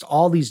test against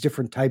all these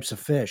different types of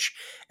fish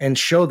and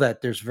show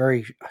that there's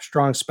very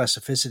strong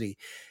specificity,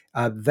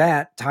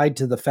 that tied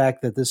to the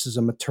fact that this is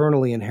a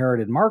maternally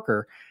inherited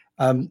marker,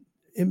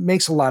 it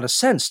makes a lot of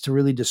sense to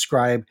really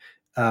describe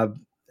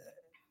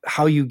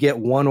how you get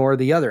one or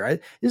the other.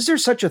 Is there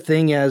such a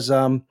thing as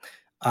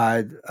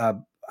I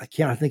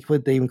think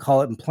what they even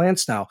call it in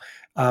plants now,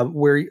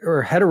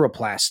 or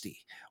heteroplasty,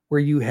 where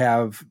you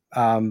have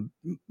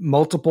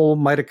multiple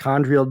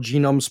mitochondrial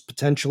genomes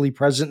potentially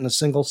present in a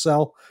single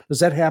cell? Does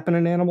that happen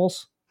in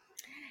animals?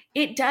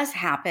 It does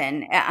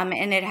happen,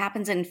 and it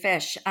happens in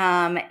fish,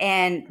 but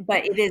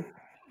it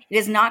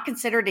is not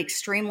considered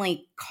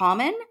extremely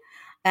common.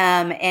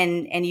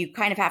 And you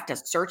kind of have to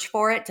search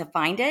for it to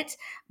find it,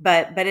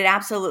 but it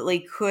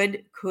absolutely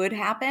could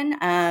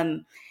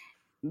happen.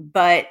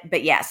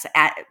 But yes,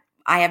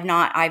 I have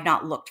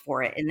not looked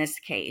for it in this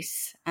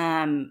case.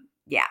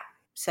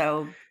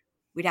 So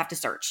we'd have to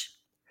search.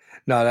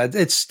 No,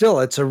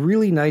 it's a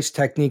really nice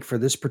technique for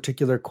this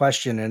particular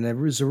question. And it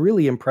was a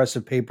really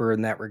impressive paper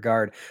in that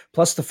regard.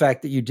 Plus the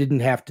fact that you didn't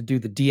have to do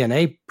the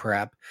DNA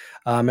prep.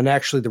 And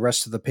actually the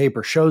rest of the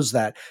paper shows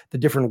that the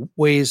different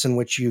ways in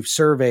which you've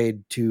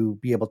surveyed to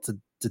be able to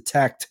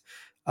detect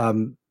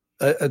the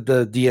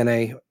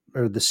DNA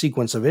or the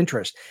sequence of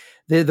interest.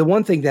 The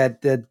one thing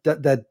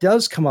that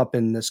does come up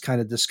in this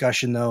kind of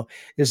discussion, though,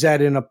 is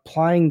that in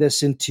applying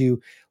this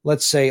into,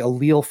 let's say,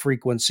 allele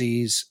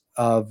frequencies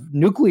of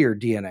nuclear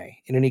DNA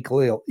in an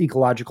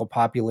ecological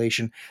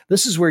population,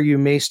 this is where you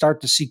may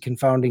start to see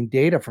confounding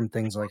data from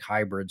things like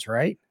hybrids,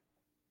 right?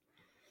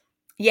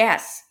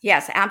 Yes,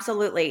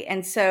 absolutely.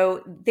 And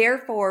so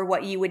therefore,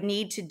 what you would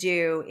need to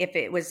do if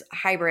it was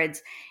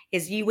hybrids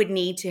is you would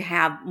need to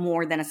have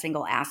more than a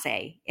single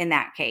assay in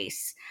that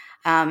case.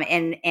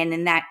 And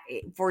in that,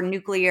 for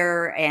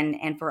nuclear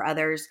and for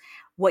others,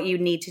 what you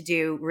need to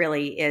do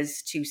really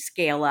is to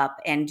scale up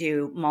and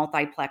do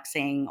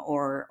multiplexing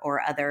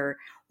or other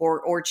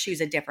or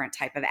choose a different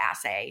type of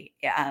assay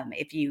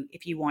if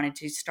you wanted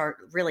to start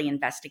really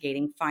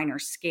investigating finer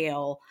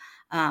scale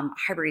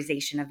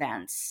hybridization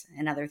events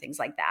and other things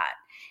like that.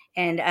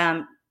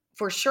 And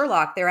for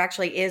Sherlock, there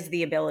actually is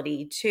the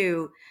ability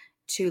to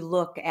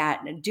look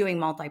at doing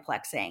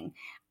multiplexing.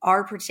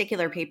 Our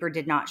particular paper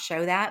did not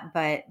show that,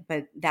 but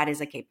that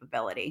is a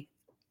capability.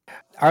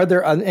 Are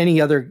there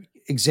any other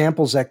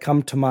examples that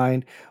come to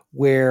mind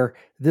where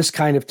this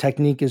kind of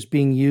technique is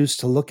being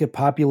used to look at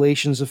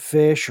populations of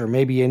fish or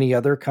maybe any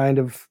other kind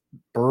of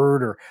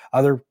bird or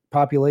other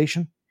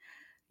population?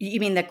 You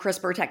mean the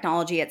CRISPR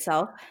technology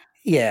itself?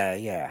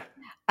 Yeah.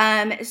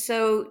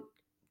 So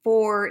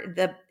for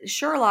the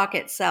Sherlock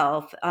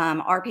itself,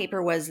 our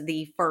paper was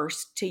the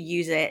first to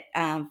use it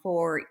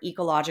for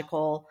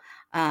ecological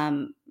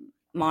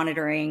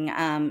monitoring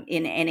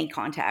in any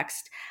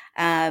context.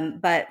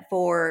 But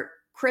for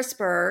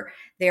CRISPR,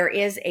 there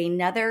is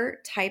another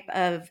type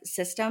of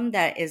system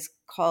that is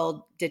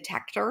called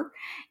Detector,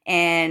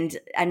 and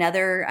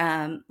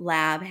another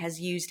lab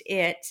has used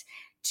it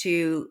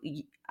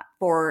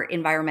for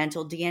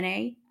environmental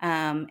DNA.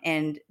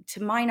 And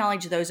to my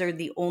knowledge, those are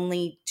the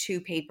only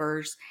two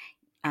papers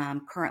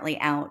currently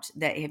out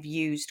that have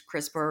used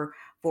CRISPR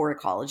for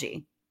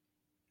ecology.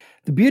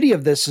 The beauty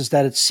of this is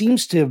that it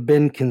seems to have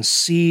been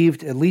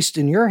conceived, at least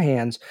in your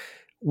hands,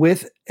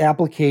 with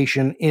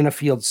application in a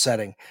field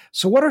setting.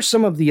 So what are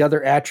some of the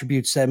other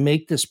attributes that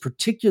make this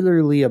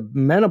particularly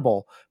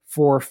amenable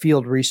for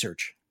field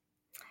research?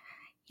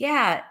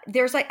 Yeah,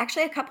 there's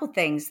actually a couple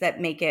things that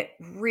make it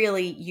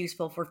really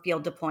useful for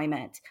field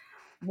deployment.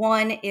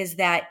 One is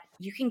that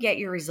you can get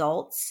your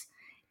results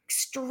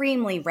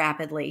extremely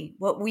rapidly.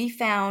 What we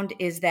found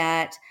is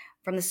that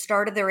from the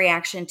start of the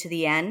reaction to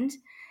the end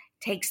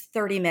takes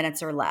 30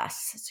 minutes or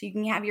less. So you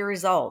can have your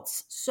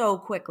results so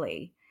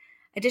quickly.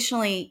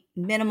 Additionally,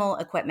 minimal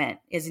equipment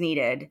is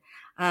needed.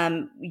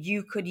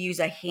 You could use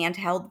a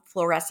handheld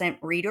fluorescent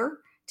reader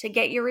to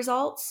get your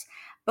results,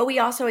 but we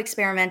also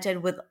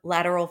experimented with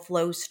lateral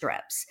flow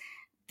strips.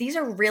 These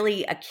are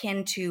really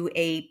akin to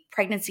a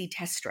pregnancy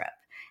test strip.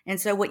 And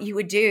so what you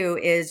would do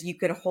is you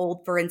could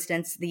hold, for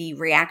instance, the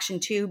reaction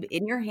tube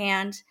in your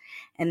hand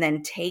and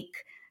then take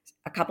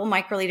a couple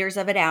microliters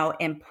of it out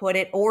and put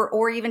it,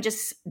 or even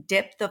just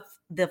dip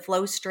the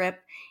flow strip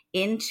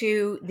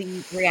into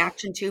the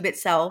reaction tube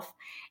itself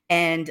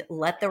and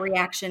let the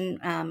reaction,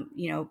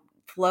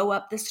 flow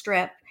up the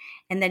strip.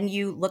 And then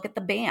you look at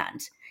the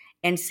band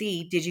and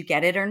see, did you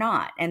get it or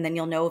not? And then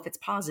you'll know if it's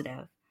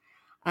positive.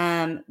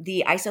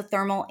 The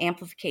isothermal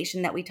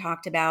amplification that we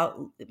talked about,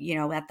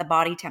 at the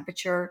body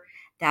temperature,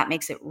 that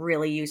makes it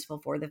really useful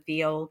for the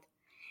field.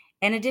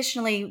 And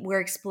additionally, we're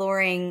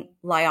exploring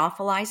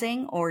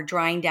lyophilizing or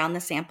drying down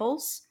the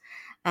samples,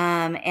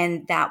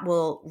 and that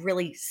will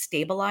really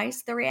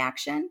stabilize the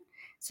reaction.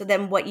 So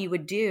then what you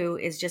would do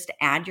is just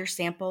add your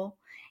sample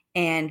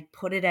and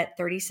put it at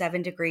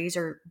 37 degrees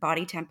or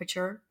body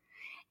temperature.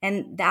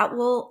 And that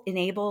will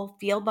enable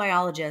field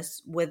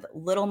biologists with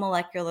little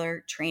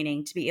molecular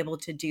training to be able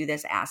to do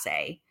this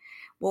assay.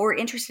 What we're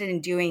interested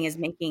in doing is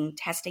making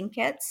testing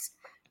kits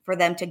for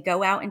them to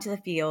go out into the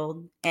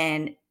field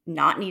and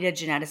not need a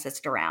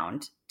geneticist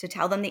around to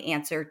tell them the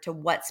answer to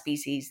what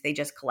species they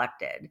just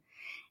collected.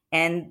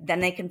 And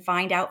then they can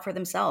find out for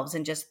themselves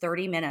in just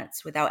 30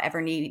 minutes without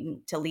ever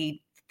needing to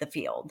leave the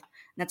field.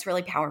 And that's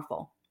really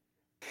powerful.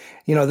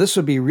 This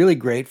would be really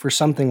great for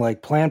something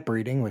like plant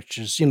breeding, which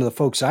is, the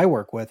folks I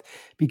work with,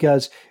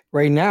 because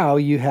right now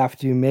you have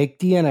to make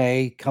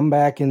DNA, come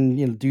back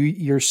and, do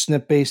your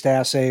SNP-based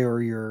assay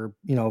or your,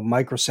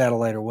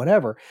 microsatellite or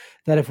whatever,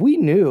 that if we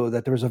knew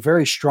that there was a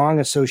very strong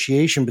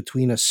association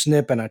between a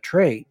SNP and a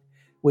trait,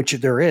 which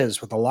there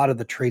is with a lot of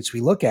the traits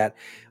we look at,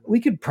 we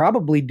could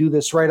probably do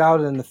this right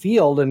out in the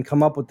field and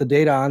come up with the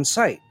data on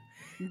site.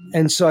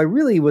 And so I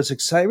really was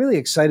really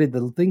excited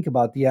to think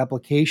about the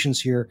applications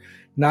here,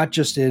 not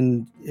just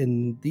in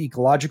the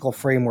ecological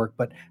framework,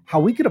 but how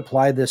we could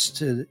apply this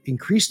to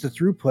increase the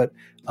throughput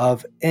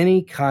of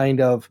any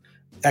kind of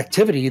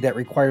activity that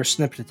requires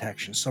SNP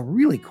detection. So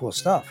really cool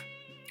stuff.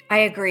 I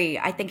agree.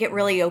 I think it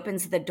really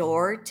opens the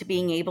door to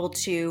being able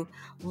to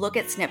look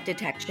at SNP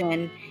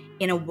detection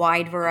in a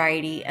wide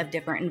variety of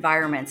different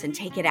environments and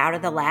take it out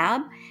of the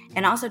lab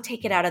and also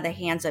take it out of the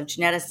hands of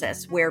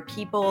geneticists, where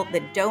people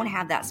that don't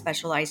have that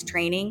specialized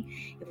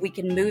training, if we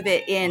can move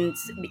it in,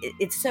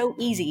 it's so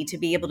easy to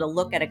be able to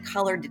look at a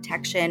color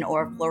detection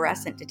or a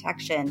fluorescent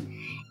detection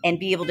and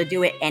be able to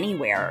do it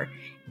anywhere.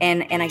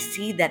 And I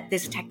see that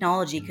this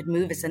technology could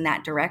move us in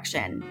that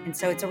direction. And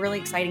so it's a really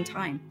exciting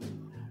time.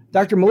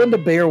 Dr. Melinda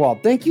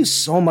Beierwald, thank you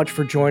so much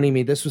for joining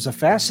me. This was a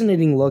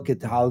fascinating look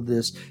at how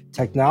this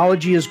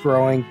technology is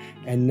growing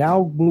and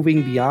now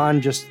moving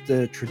beyond just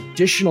the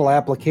traditional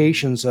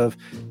applications of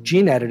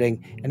gene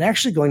editing and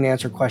actually going to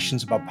answer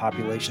questions about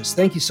populations.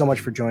 Thank you so much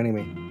for joining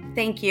me.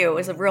 Thank you. It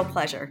was a real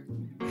pleasure.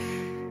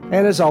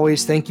 And as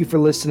always, thank you for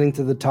listening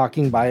to the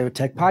Talking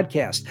Biotech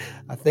podcast.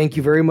 Thank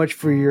you very much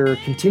for your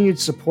continued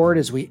support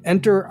as we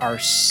enter our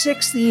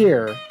 6th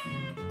year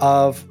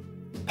of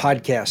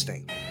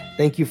podcasting.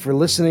 Thank you for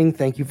listening.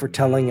 Thank you for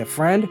telling a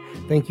friend.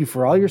 Thank you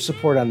for all your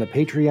support on the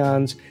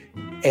Patreons.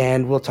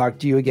 And we'll talk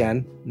to you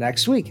again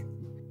next week.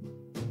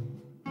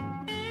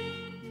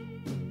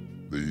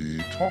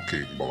 The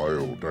Talking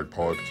Biotech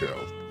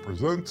podcast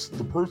presents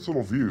the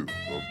personal views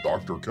of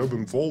Dr.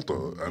 Kevin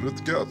Folta and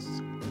its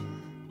guests.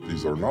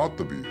 These are not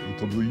the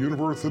views of the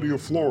University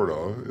of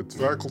Florida, its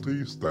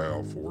faculty,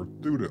 staff, or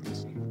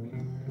students.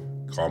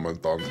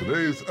 Comment on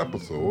today's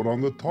episode on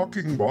the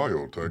Talking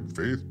Biotech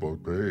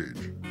Facebook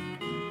page.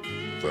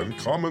 Send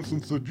comments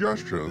and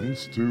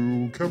suggestions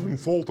to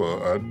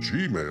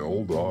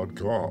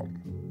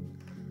kevinfolta@gmail.com.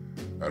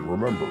 And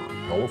remember,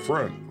 tell a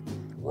friend,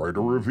 write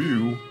a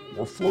review,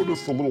 or float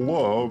us a little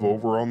love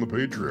over on the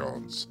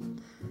Patreons.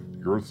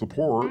 Your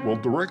support will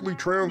directly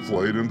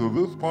translate into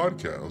this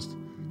podcast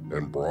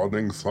and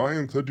broadening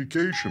science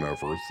education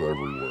efforts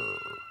everywhere.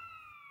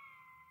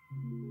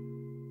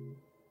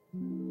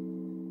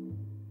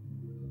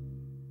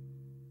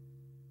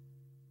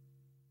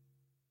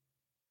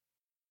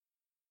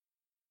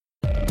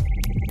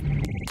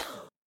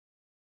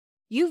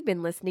 You've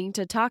been listening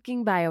to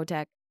Talking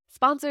Biotech,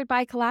 sponsored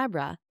by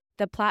Collabra,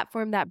 the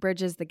platform that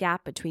bridges the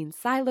gap between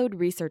siloed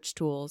research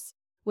tools.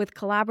 With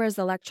Collabra's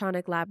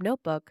electronic lab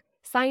notebook,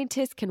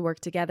 scientists can work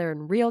together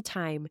in real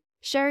time,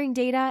 sharing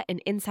data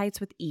and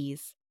insights with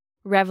ease.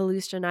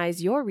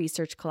 Revolutionize your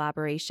research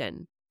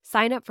collaboration.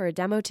 Sign up for a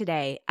demo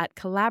today at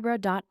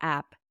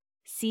collabra.app,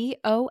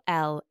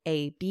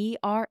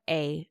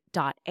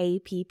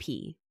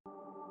 collabra.app.